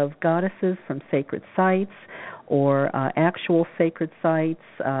pictures of goddesses from sacred sites or actual sacred sites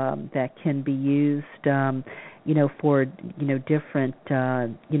that can be used for different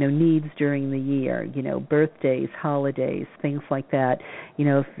needs during the year, birthdays, holidays, things like that.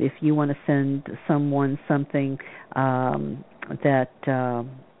 If you want to send someone something that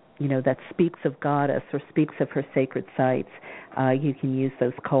speaks of goddess or speaks of her sacred sites, you can use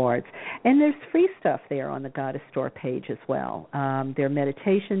those cards. And there's free stuff there on the Goddess Store page as well. There are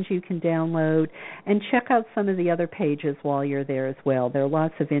meditations you can download, and check out some of the other pages while you're there as well. There are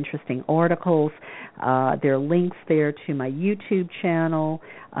lots of interesting articles. There are links there to my YouTube channel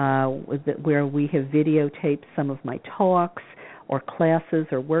where we have videotaped some of my talks or classes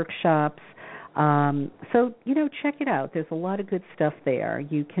or workshops. So check it out. There's a lot of good stuff there.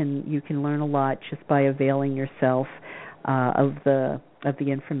 You can learn a lot just by availing yourself of the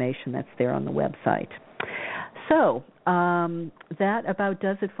information that's there on the website. So that about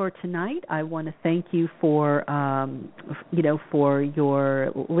does it for tonight. I want to thank you for for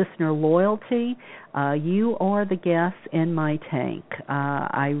your listener loyalty. You are the gas in my tank.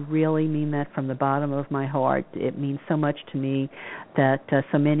 I really mean that from the bottom of my heart. It means so much to me that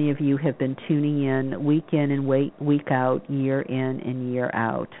so many of you have been tuning in week and week out, year in and year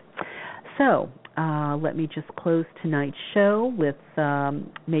out. So let me just close tonight's show with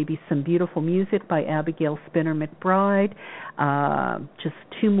maybe some beautiful music by Abigail Spinner McBride. Just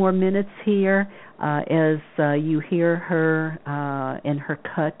 2 more minutes here as you hear her in her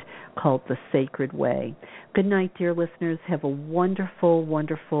cut called The Sacred Way. Good night, dear listeners. Have a wonderful,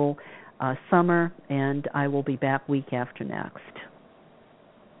 wonderful summer, and I will be back week after next.